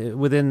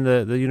within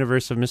the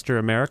universe of Mr.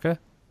 America?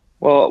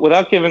 Well,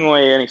 without giving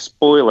away any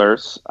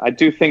spoilers, I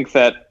do think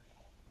that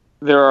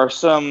there are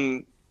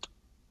some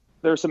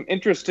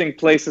interesting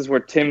places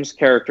where Tim's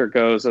character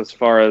goes as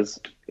far as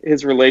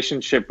his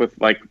relationship with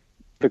like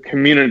the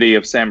community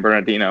of San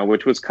Bernardino,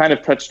 which was kind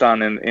of touched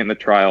on in the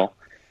trial,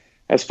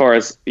 as far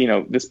as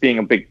this being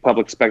a big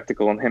public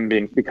spectacle and him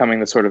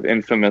becoming the sort of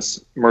infamous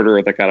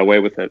murderer that got away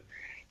with it.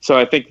 So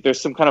I think there's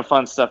some kind of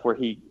fun stuff where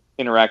he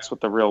interacts with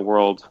the real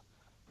world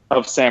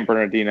of San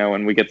Bernardino,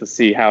 and we get to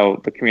see how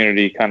the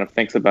community kind of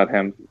thinks about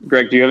him.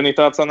 Gregg, do you have any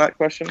thoughts on that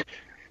question?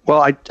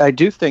 Well, I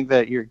do think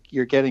that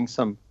you're getting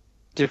some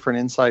different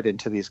insight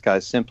into these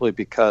guys simply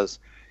because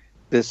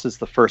this is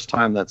the first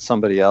time that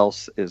somebody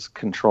else is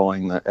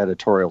controlling the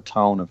editorial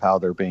tone of how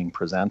they're being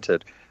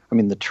presented. I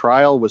mean, the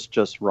trial was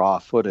just raw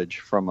footage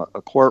from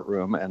a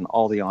courtroom, and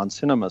all the On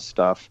Cinema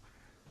stuff,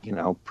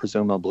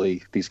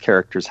 presumably these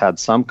characters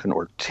had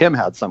or Tim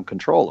had some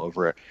control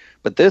over it.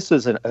 But this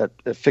is a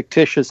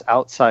fictitious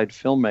outside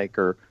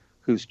filmmaker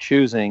who's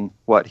choosing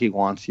what he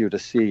wants you to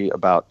see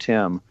about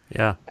Tim.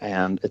 Yeah.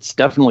 And it's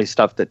definitely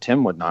stuff that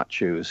Tim would not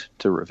choose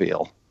to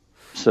reveal.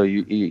 So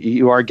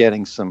you are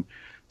getting some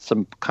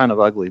kind of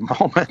ugly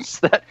moments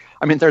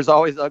there's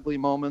always ugly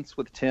moments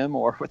with Tim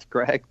or with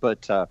Gregg,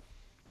 but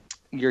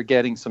you're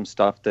getting some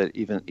stuff that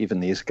even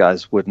these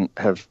guys wouldn't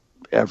have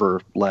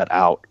ever let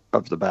out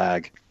of the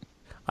bag.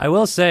 I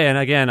will say, and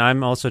again,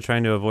 I'm also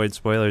trying to avoid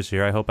spoilers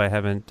here. I hope I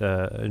haven't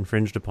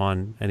infringed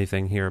upon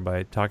anything here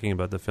by talking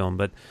about the film,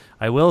 but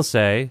I will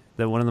say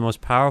that one of the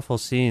most powerful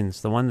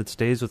scenes, the one that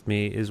stays with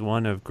me, is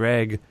one of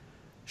Gregg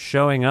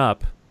showing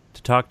up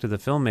to talk to the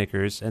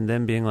filmmakers and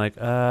then being like,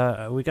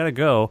 we gotta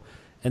go.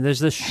 And there's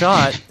this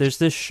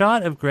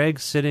shot of Gregg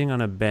sitting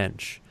on a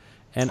bench.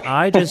 And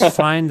I just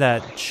find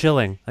that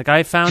chilling. Like,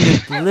 I found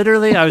it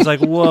literally, I was like,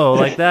 whoa,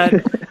 like that,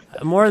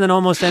 more than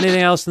almost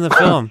anything else in the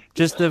film.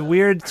 Just the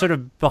weird sort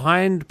of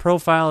behind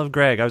profile of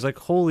Gregg. I was like,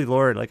 holy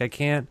Lord, like I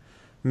can't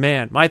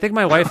Man, I think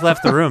my wife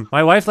left the room.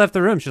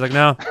 She's like,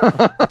 no,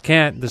 I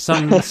can't. There's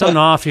something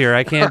off here.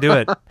 I can't do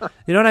it.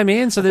 You know what I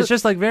mean? So there's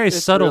just like very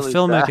subtle really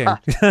filmmaking.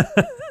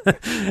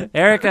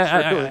 Eric,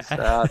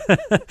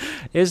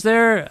 is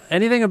there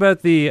anything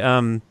about the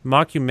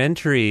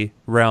mockumentary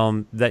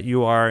realm that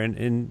you are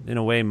in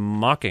a way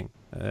mocking?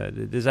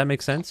 Does that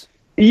make sense?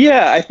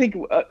 Yeah, I think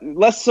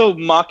less so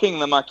mocking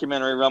the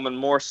mockumentary realm and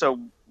more so,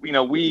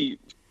 we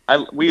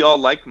all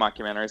like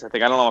mockumentaries. I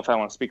think I don't know if I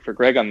want to speak for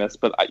Greg on this,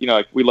 but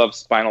we love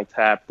Spinal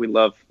Tap. We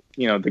love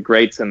the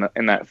greats in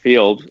that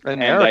field.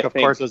 And Eric, of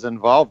course, is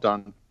involved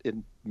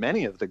in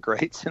many of the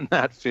greats in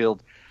that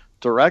field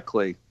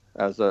directly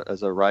as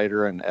a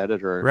writer and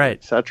editor, right,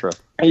 etc.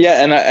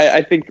 Yeah, and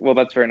I think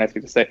that's very nice of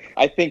you to say.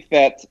 I think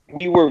that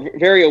we were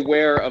very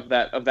aware of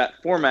that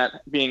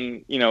format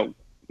being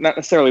not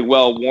necessarily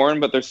well worn,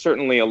 but there's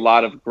certainly a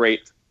lot of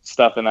great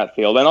stuff in that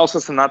field, and also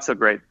some not so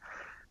great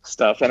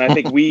stuff. And I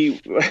think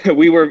we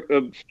were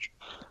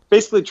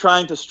basically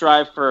trying to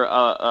strive for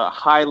a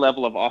high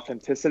level of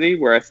authenticity,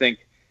 where I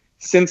think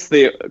since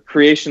the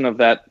creation of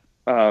that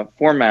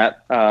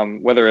format,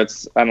 whether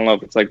it's, I don't know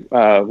if it's like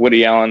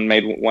Woody Allen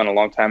made one a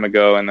long time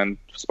ago, and then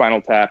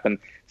Spinal Tap, and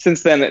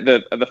since then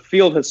the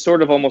field has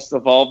sort of almost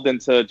evolved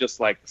into just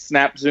like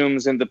snap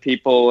zooms into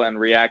people and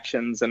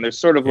reactions, and there's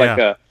sort of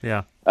like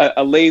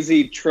a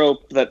lazy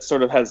trope that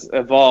sort of has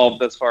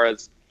evolved as far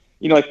as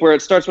like where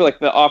it starts with like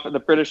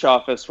the British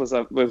Office was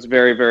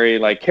very, very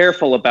like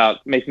careful about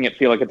making it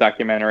feel like a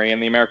documentary,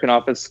 and the American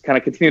Office kind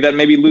of continued that,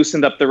 maybe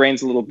loosened up the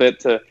reins a little bit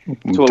to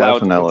allow it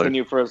to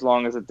continue for as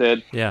long as it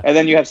did. Yeah. And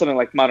then you have something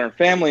like Modern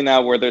Family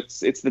now, where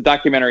it's the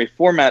documentary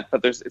format,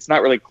 but it's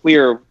not really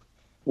clear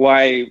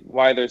why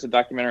there's a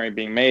documentary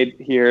being made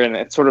here, and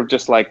it's sort of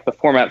just like the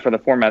format for the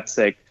format's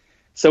sake.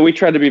 So we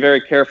tried to be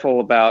very careful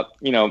about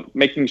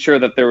making sure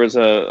that there was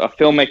a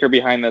filmmaker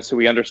behind this who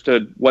we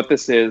understood what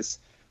this is,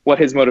 what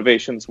his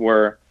motivations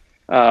were,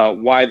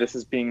 why this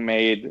is being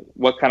made,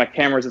 what kind of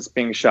cameras it's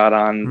being shot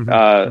on,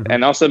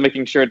 and also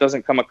making sure it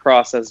doesn't come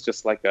across as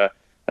just like a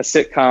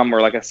sitcom or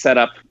like a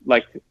setup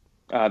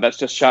that's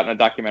just shot in a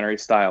documentary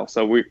style.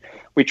 So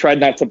we tried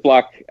not to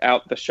block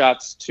out the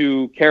shots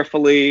too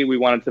carefully. We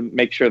wanted to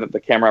make sure that the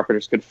camera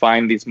operators could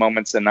find these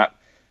moments and not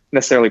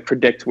necessarily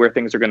predict where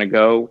things are going to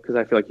go, because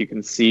I feel like you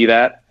can see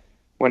that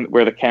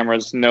where the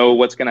cameras know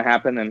what's going to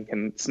happen and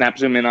can snap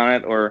zoom in on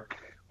it or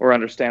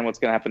understand what's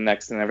going to happen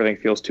next, and everything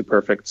feels too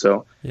perfect.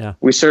 So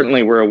we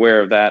certainly were aware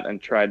of that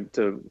and tried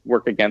to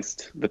work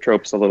against the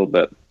tropes a little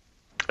bit.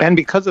 And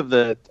because of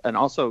the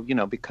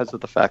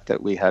fact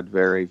that we had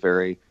very,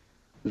 very,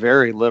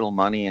 very little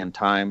money and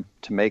time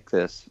to make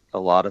this, a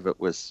lot of it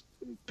was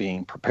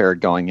being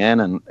prepared going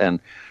in, and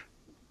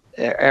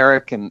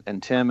Eric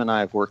and Tim and I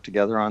have worked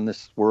together on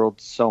this world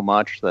so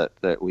much that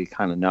we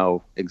kind of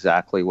know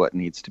exactly what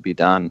needs to be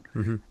done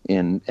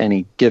in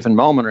any given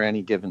moment or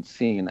any given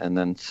scene, and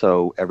then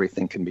so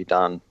everything can be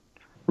done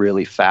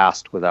really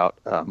fast without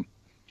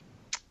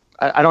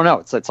I don't know,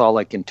 it's all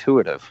like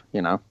intuitive,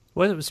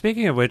 Well,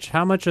 speaking of which,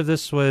 how much of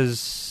this was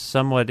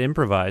somewhat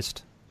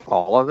improvised?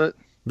 All of it.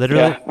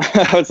 Literally?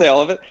 Yeah, I would say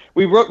all of it.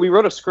 We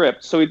wrote a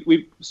script. So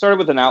we started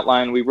with an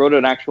outline. We wrote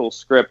an actual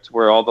script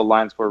where all the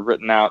lines were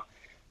written out,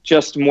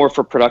 just more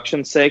for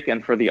production's sake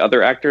and for the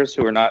other actors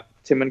who are not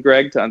Tim and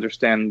Greg, to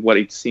understand what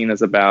each scene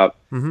is about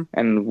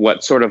and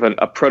what sort of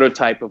a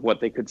prototype of what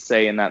they could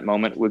say in that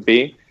moment would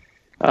be.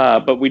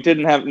 But we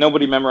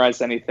nobody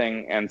memorized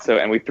anything, and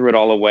we threw it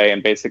all away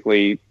and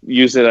basically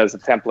used it as a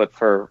template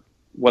for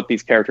what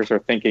these characters are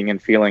thinking and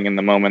feeling in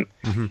the moment.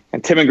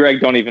 And Tim and Greg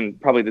probably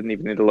didn't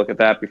even need to look at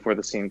that before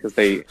the scene, because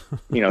they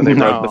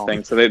wrote the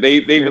thing. So they've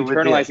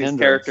internalized these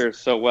characters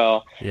so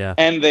well. Yeah.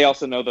 And they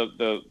also know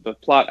the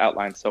plot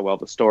outline so well,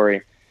 the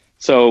story.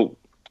 So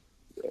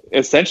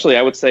essentially,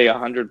 I would say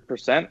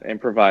 100%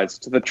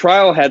 improvised. So the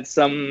trial had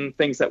some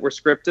things that were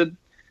scripted,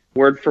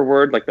 word for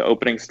word, like the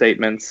opening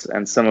statements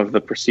and some of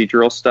the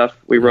procedural stuff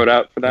we wrote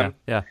out for them.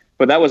 Yeah.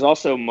 But that was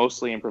also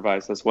mostly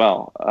improvised as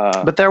well.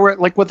 But there were,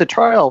 like with the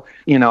trial,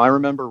 I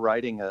remember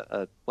writing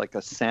a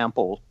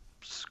sample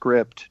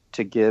script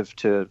to give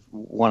to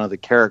one of the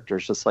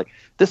characters, just like,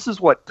 this is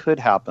what could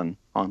happen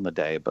on the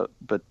day, but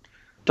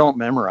don't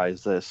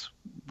memorize this.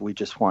 We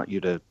just want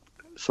you to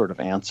sort of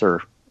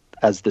answer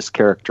as this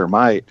character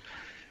might.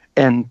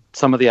 And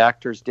some of the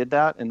actors did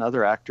that, and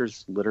other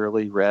actors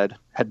literally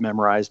had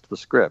memorized the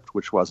script,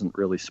 which wasn't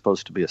really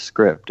supposed to be a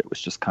script. It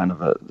was just kind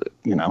of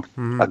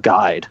a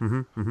guide.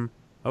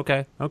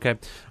 Okay.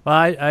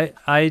 Well,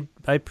 I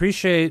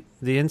appreciate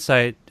the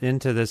insight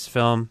into this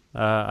film.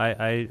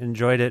 I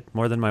enjoyed it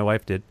more than my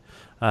wife did.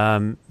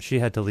 She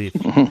had to leave,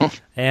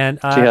 and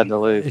she had to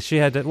leave.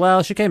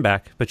 She came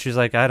back, but she's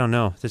like, I don't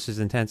know, this is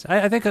intense.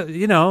 I think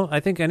I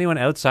think anyone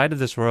outside of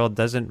this world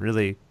doesn't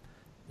really.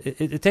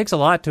 It takes a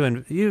lot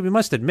to. You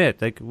must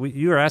admit,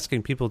 you are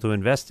asking people to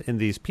invest in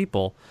these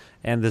people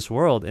and this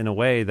world in a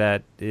way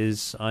that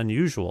is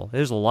unusual.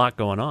 There's a lot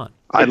going on.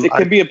 It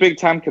can be a big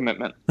time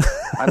commitment.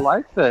 I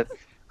like that.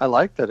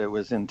 it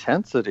was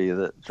intensity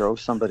that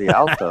drove somebody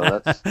out, though.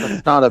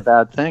 That's not a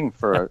bad thing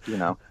for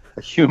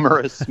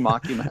humorous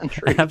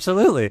mockumentary.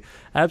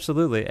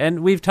 Absolutely.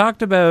 And we've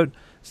talked about,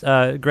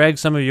 Greg,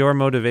 some of your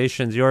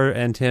motivations, your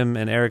and Tim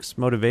and Eric's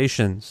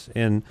motivations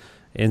in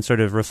sort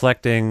of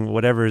reflecting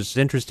whatever's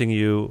interesting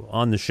you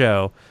on the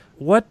show.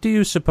 What do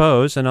you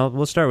suppose, and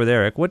we'll start with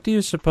Eric, what do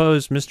you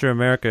suppose Mr.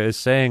 America is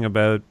saying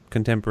about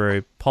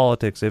contemporary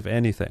politics, if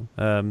anything?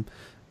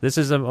 This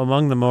is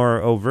among the more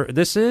overt,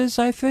 this is,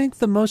 I think,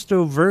 the most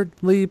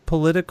overtly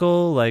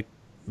political, like,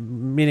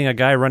 meaning a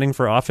guy running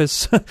for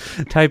office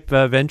type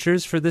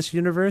ventures for this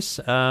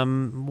universe.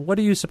 What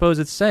do you suppose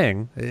it's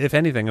saying, if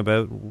anything,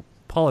 about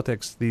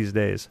politics these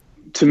days?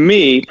 To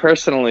me,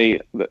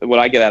 personally, what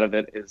I get out of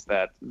it is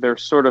that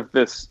there's sort of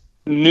this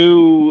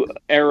new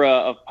era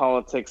of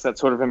politics that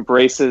sort of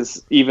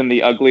embraces even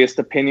the ugliest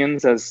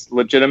opinions as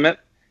legitimate.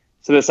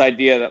 So this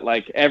idea that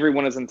like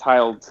everyone is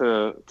entitled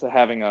to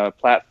having a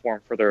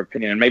platform for their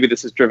opinion, and maybe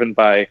this is driven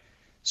by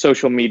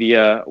social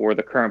media or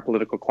the current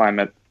political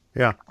climate.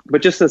 Yeah.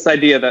 But just this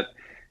idea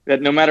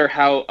that no matter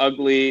how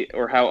ugly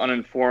or how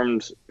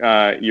uninformed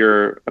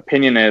your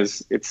opinion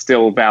is, it's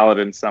still valid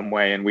in some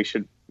way, and we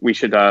should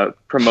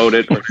promote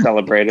it or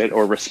celebrate it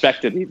or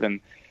respect it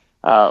even.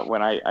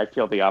 When I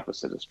feel the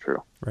opposite is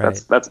true.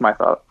 Right. That's my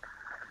thought.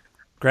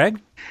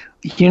 Greg?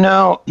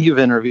 You've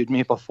interviewed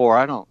me before.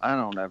 I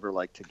don't ever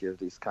like to give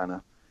these kind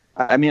of,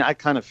 I mean, I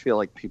kind of feel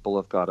like people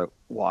have got to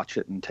watch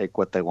it and take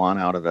what they want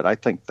out of it. I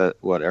think that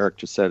what Eric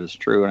just said is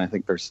true, and I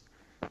think there's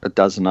a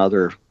dozen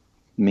other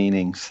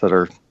meanings that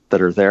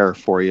are there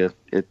for you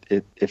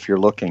if you're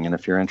looking and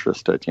if you're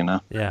interested,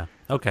 Yeah.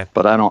 Okay.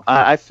 But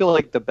I feel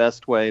like the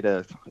best way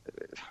to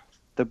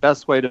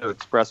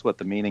express what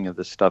the meaning of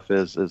this stuff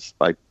is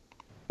by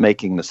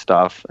making the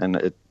stuff,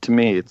 and to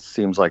me it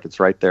seems like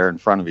it's right there in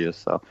front of you,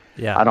 so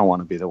yeah. I don't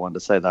want to be the one to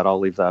say that. I'll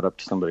leave that up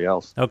to somebody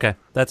else. Okay,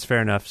 that's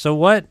fair enough. So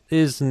what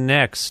is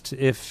next?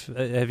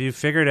 Have you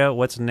figured out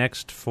what's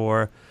next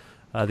for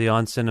the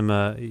On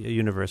Cinema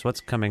universe?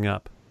 What's coming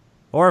up?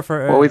 Or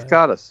for well, we've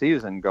got a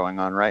season going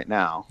on right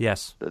now.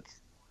 Yes,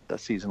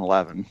 that's season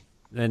 11,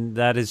 and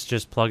that is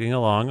just plugging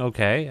along.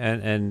 Okay,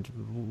 and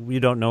we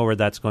don't know where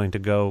that's going to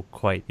go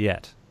quite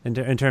yet. In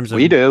terms of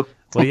we do.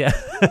 Well, yeah.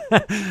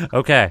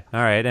 Okay.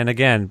 All right. And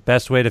again,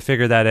 best way to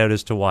figure that out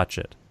is to watch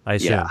it, I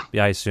assume.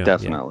 Yeah, I assume.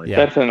 Definitely. Yeah.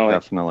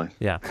 Definitely.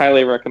 Yeah.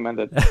 Highly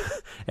recommended.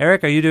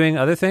 Eric, are you doing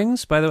other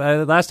things? By the way,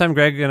 last time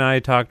Greg and I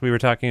talked, we were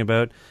talking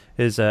about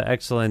his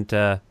excellent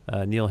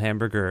Neil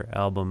Hamburger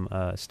album,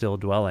 Still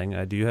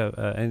Dwelling. Do you have,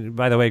 and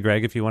by the way,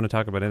 Greg, if you want to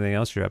talk about anything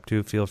else you're up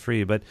to, feel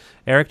free. But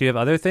Eric, do you have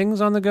other things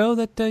on the go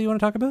that you want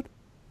to talk about?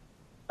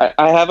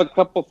 I have a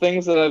couple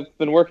things that I've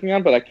been working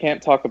on, but I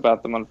can't talk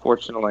about them,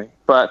 unfortunately.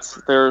 But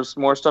there's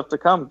more stuff to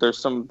come. There's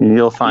some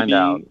you'll find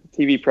out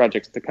TV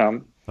projects to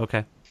come.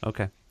 Okay.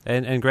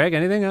 And Greg,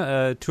 anything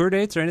tour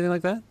dates or anything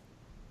like that?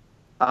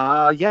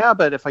 Yeah,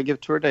 but if I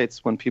give tour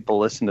dates when people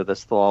listen to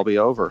this, they'll all be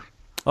over.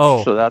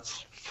 Oh, so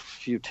that's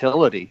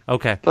futility.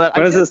 Okay. But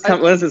when is this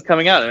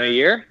coming out? In a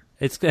year?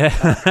 It's we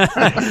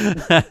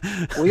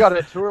got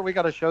a tour. We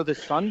got a show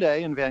this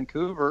Sunday in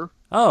Vancouver.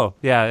 Oh,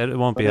 yeah, it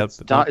won't be up.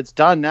 It's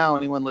done now.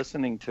 Anyone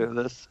listening to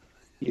this,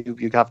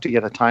 you have to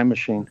get a time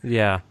machine.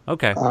 Yeah.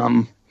 Okay.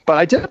 But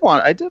I did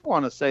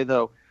want to say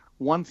though,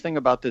 one thing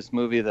about this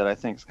movie that I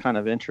think is kind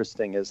of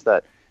interesting is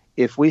that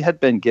if we had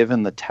been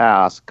given the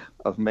task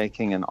of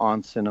making an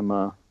On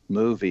Cinema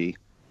movie,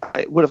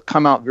 it would have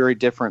come out very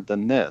different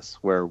than this,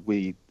 where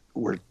we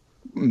were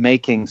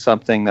making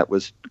something that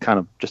was kind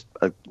of just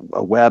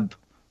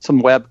some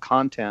web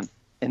content,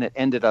 and it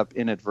ended up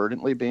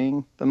inadvertently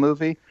being the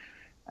movie.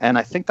 And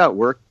I think that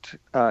worked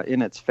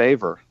in its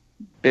favor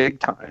big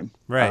time.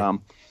 Right.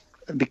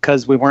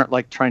 Because we weren't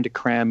like trying to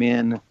cram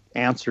in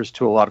answers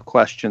to a lot of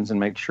questions and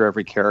make sure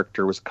every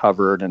character was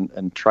covered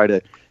and try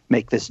to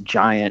make this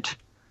giant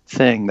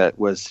thing that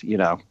was,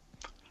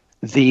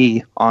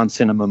 the On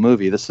Cinema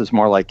movie. This is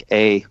more like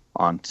a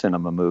On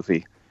Cinema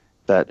movie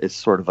that is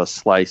sort of a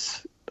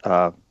slice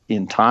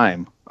in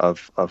time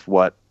of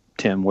what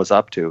Tim was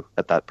up to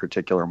at that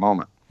particular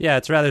moment. Yeah,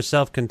 it's rather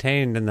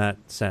self-contained in that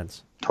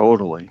sense.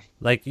 Totally.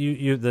 Like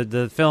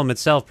the film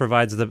itself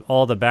provides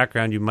all the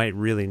background you might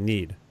really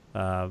need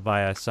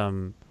via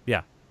some.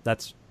 Yeah,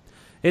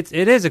 it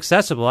is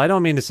accessible. I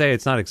don't mean to say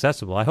it's not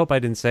accessible. I hope I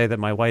didn't say that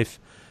my wife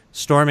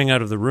storming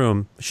out of the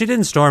room. She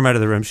didn't storm out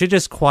of the room. She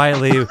just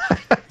quietly.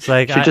 It's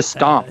like she just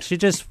stomped. She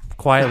just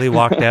quietly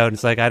walked out.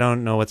 It's like, I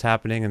don't know what's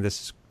happening, and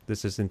this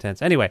is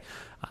intense. Anyway,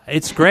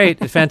 it's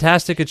great.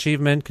 Fantastic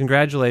achievement.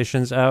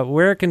 Congratulations.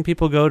 Where can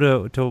people go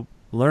to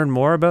learn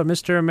more about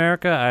Mr.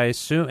 America? I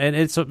assume, and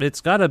it's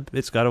got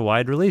a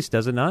wide release,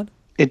 does it not?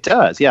 It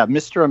does, yeah.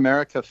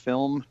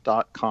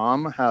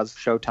 MrAmericaFilm.com has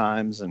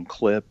showtimes and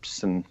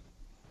clips and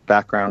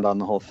background on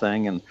the whole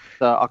thing. And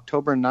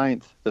October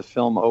 9th, the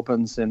film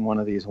opens in one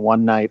of these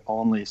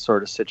one-night-only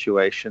sort of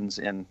situations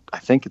in, I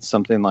think it's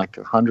something like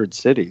 100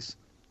 cities,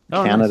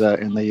 Canada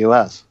and the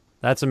U.S.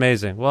 That's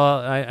amazing.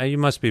 Well, you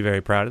must be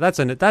very proud. That's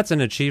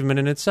an achievement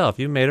in itself.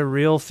 You made a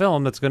real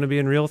film that's going to be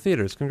in real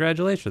theaters.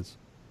 Congratulations.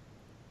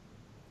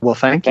 Well,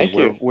 thank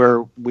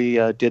you. We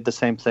did the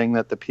same thing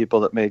that the people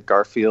that made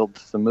Garfield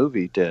the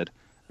movie did,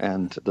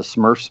 and the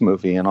Smurfs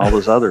movie and all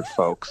those other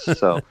folks.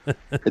 So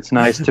it's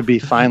nice to be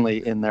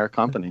finally in their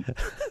company.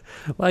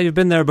 Well, you've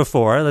been there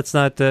before. Let's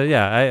not.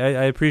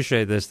 I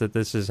appreciate that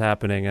this is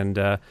happening.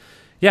 And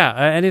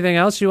anything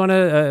else you want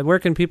to? Where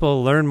can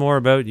people learn more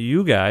about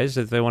you guys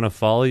if they want to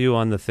follow you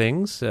on the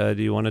things? Do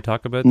you want to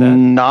talk about that?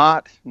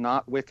 Not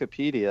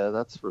Wikipedia,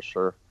 that's for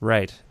sure.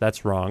 Right,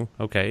 that's wrong.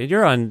 Okay,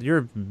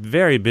 you're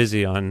very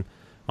busy on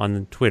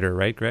Twitter,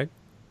 right, Greg?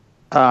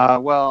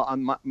 Well,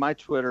 on my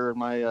Twitter,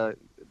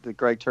 the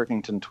Gregg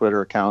Turkington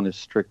Twitter account is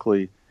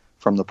strictly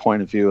from the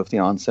point of view of the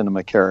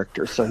on-cinema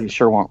character, so you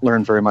sure won't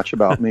learn very much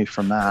about me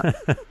from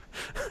that.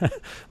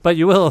 But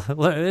you will,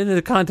 in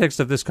the context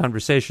of this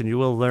conversation, you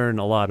will learn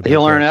a lot about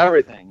You'll learn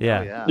everything. Yeah.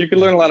 Oh, yeah. You can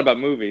learn a lot about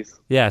movies.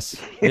 Yes,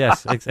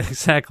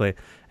 exactly.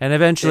 And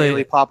eventually...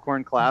 Daily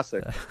popcorn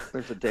classic.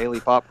 There's a daily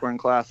popcorn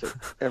classic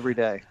every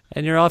day.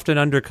 And you're often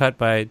undercut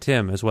by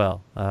Tim as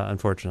well,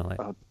 unfortunately.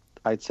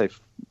 I'd say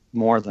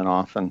more than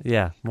often.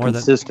 Yeah,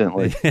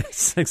 consistently.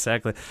 Yes,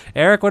 exactly.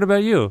 Eric, what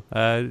about you?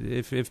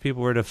 If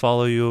people were to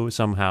follow you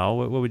somehow,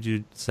 what would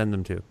you send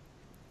them to?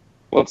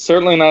 Well, it's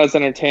certainly not as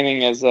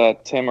entertaining as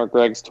Tim or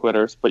Greg's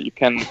Twitters, but you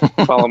can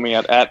follow me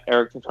at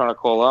Eric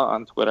Notarnicola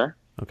on Twitter.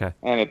 Okay.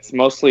 And it's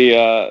mostly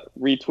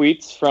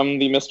retweets from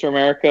the Mr.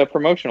 America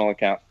promotional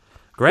account.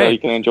 Great. So you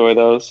can enjoy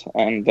those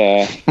and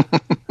catch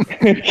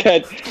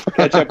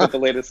up with the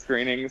latest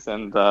screenings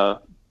and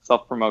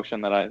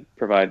self-promotion that I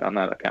provide on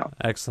that account.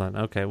 Excellent.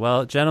 Okay.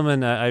 Well,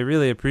 gentlemen, I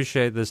really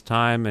appreciate this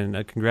time,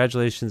 and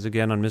congratulations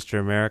again on Mr.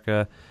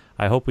 America.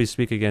 I hope we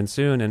speak again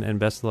soon, and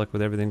best of luck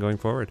with everything going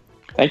forward.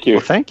 Thank you.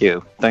 Well, thank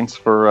you. Thanks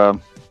for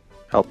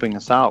helping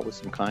us out with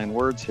some kind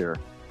words here.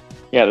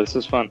 Yeah, this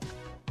was fun.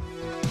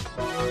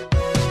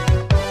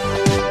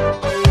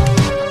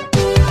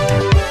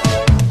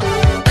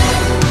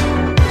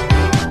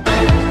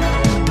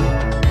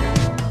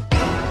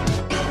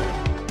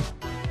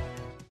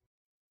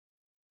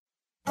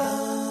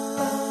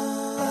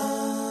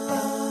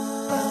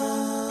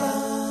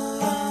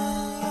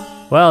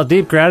 Well,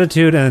 deep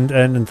gratitude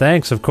and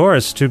thanks, of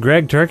course, to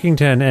Gregg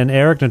Turkington and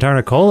Eric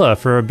Notarnicola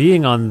for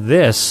being on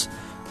this,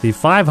 the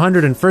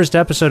 501st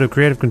episode of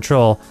Creative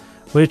Control,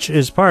 which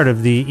is part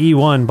of the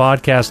E1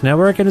 Podcast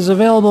Network and is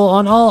available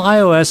on all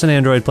iOS and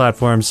Android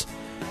platforms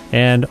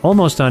and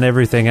almost on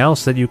everything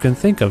else that you can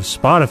think of.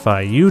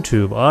 Spotify,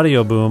 YouTube,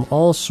 Audio Boom,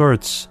 all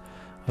sorts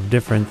of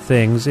different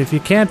things. If you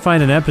can't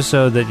find an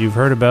episode that you've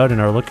heard about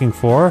and are looking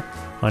for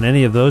on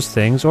any of those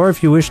things, or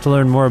if you wish to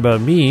learn more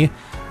about me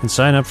and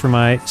sign up for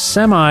my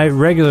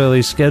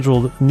semi-regularly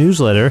scheduled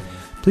newsletter,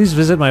 please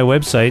visit my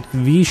website,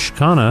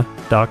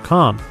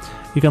 vishkhanna.com.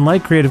 You can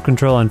like Creative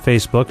Control on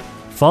Facebook,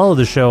 follow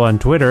the show on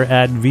Twitter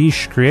at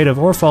vishcreative,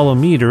 or follow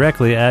me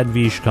directly at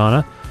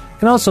vishkhanna. You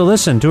can also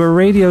listen to a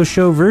radio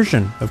show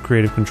version of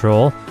Creative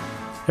Control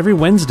every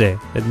Wednesday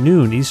at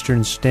noon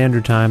Eastern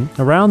Standard Time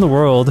around the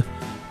world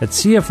at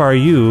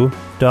CFRU.ca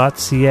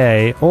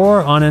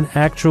or on an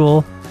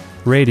actual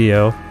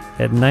radio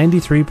at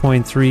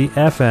 93.3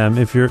 FM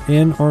if you're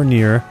in or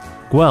near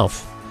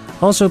Guelph.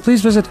 Also,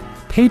 please visit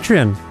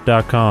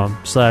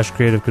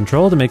patreon.com/Creative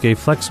Control to make a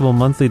flexible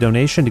monthly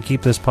donation to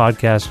keep this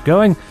podcast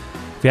going.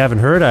 If you haven't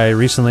heard, I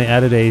recently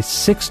added a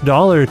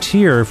 $6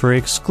 tier for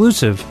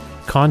exclusive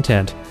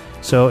content.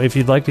 So if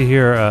you'd like to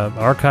hear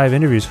archive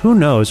interviews, who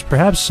knows,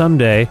 perhaps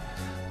someday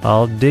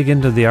I'll dig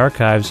into the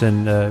archives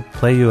and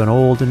play you an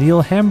old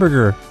Neil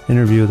Hamburger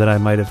interview that I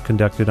might have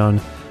conducted on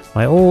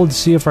my old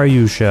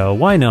CFRU show.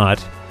 Why not?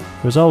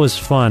 It was always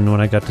fun when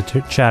I got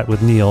to chat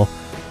with Neil.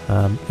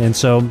 And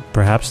so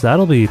perhaps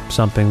that'll be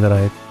something that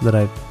I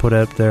put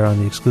out there on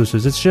the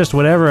exclusives. It's just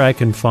whatever I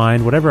can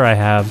find, whatever I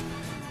have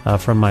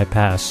from my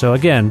past. So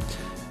again,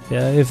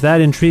 if that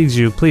intrigues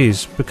you,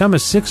 please become a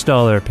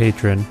 $6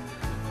 patron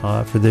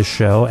for this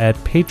show at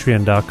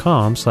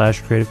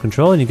patreon.com/Creative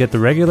Control, and you get the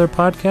regular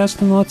podcast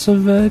and lots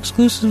of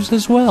exclusives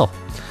as well.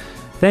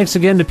 Thanks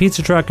again to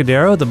Pizza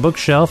Trokadero, The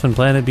Bookshelf, and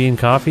Planet Bean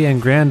Coffee, and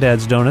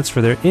Grandad's Donuts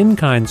for their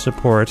in-kind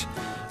support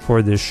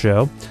for this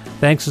show.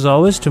 Thanks as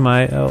always to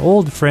my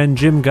old friend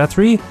Jim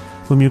Guthrie,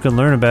 whom you can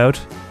learn about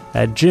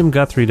at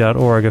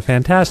jimguthrie.org, a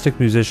fantastic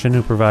musician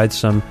who provides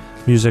some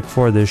music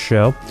for this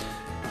show.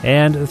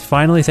 And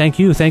finally, thank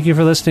you. Thank you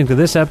for listening to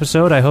this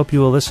episode. I hope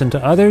you will listen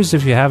to others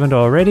if you haven't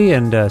already,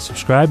 and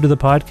subscribe to the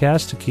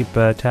podcast to keep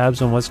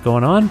tabs on what's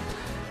going on.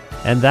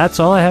 And that's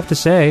all I have to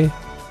say.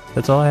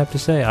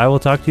 I will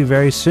talk to you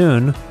very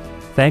soon.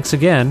 Thanks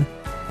again.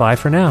 Bye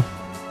for now.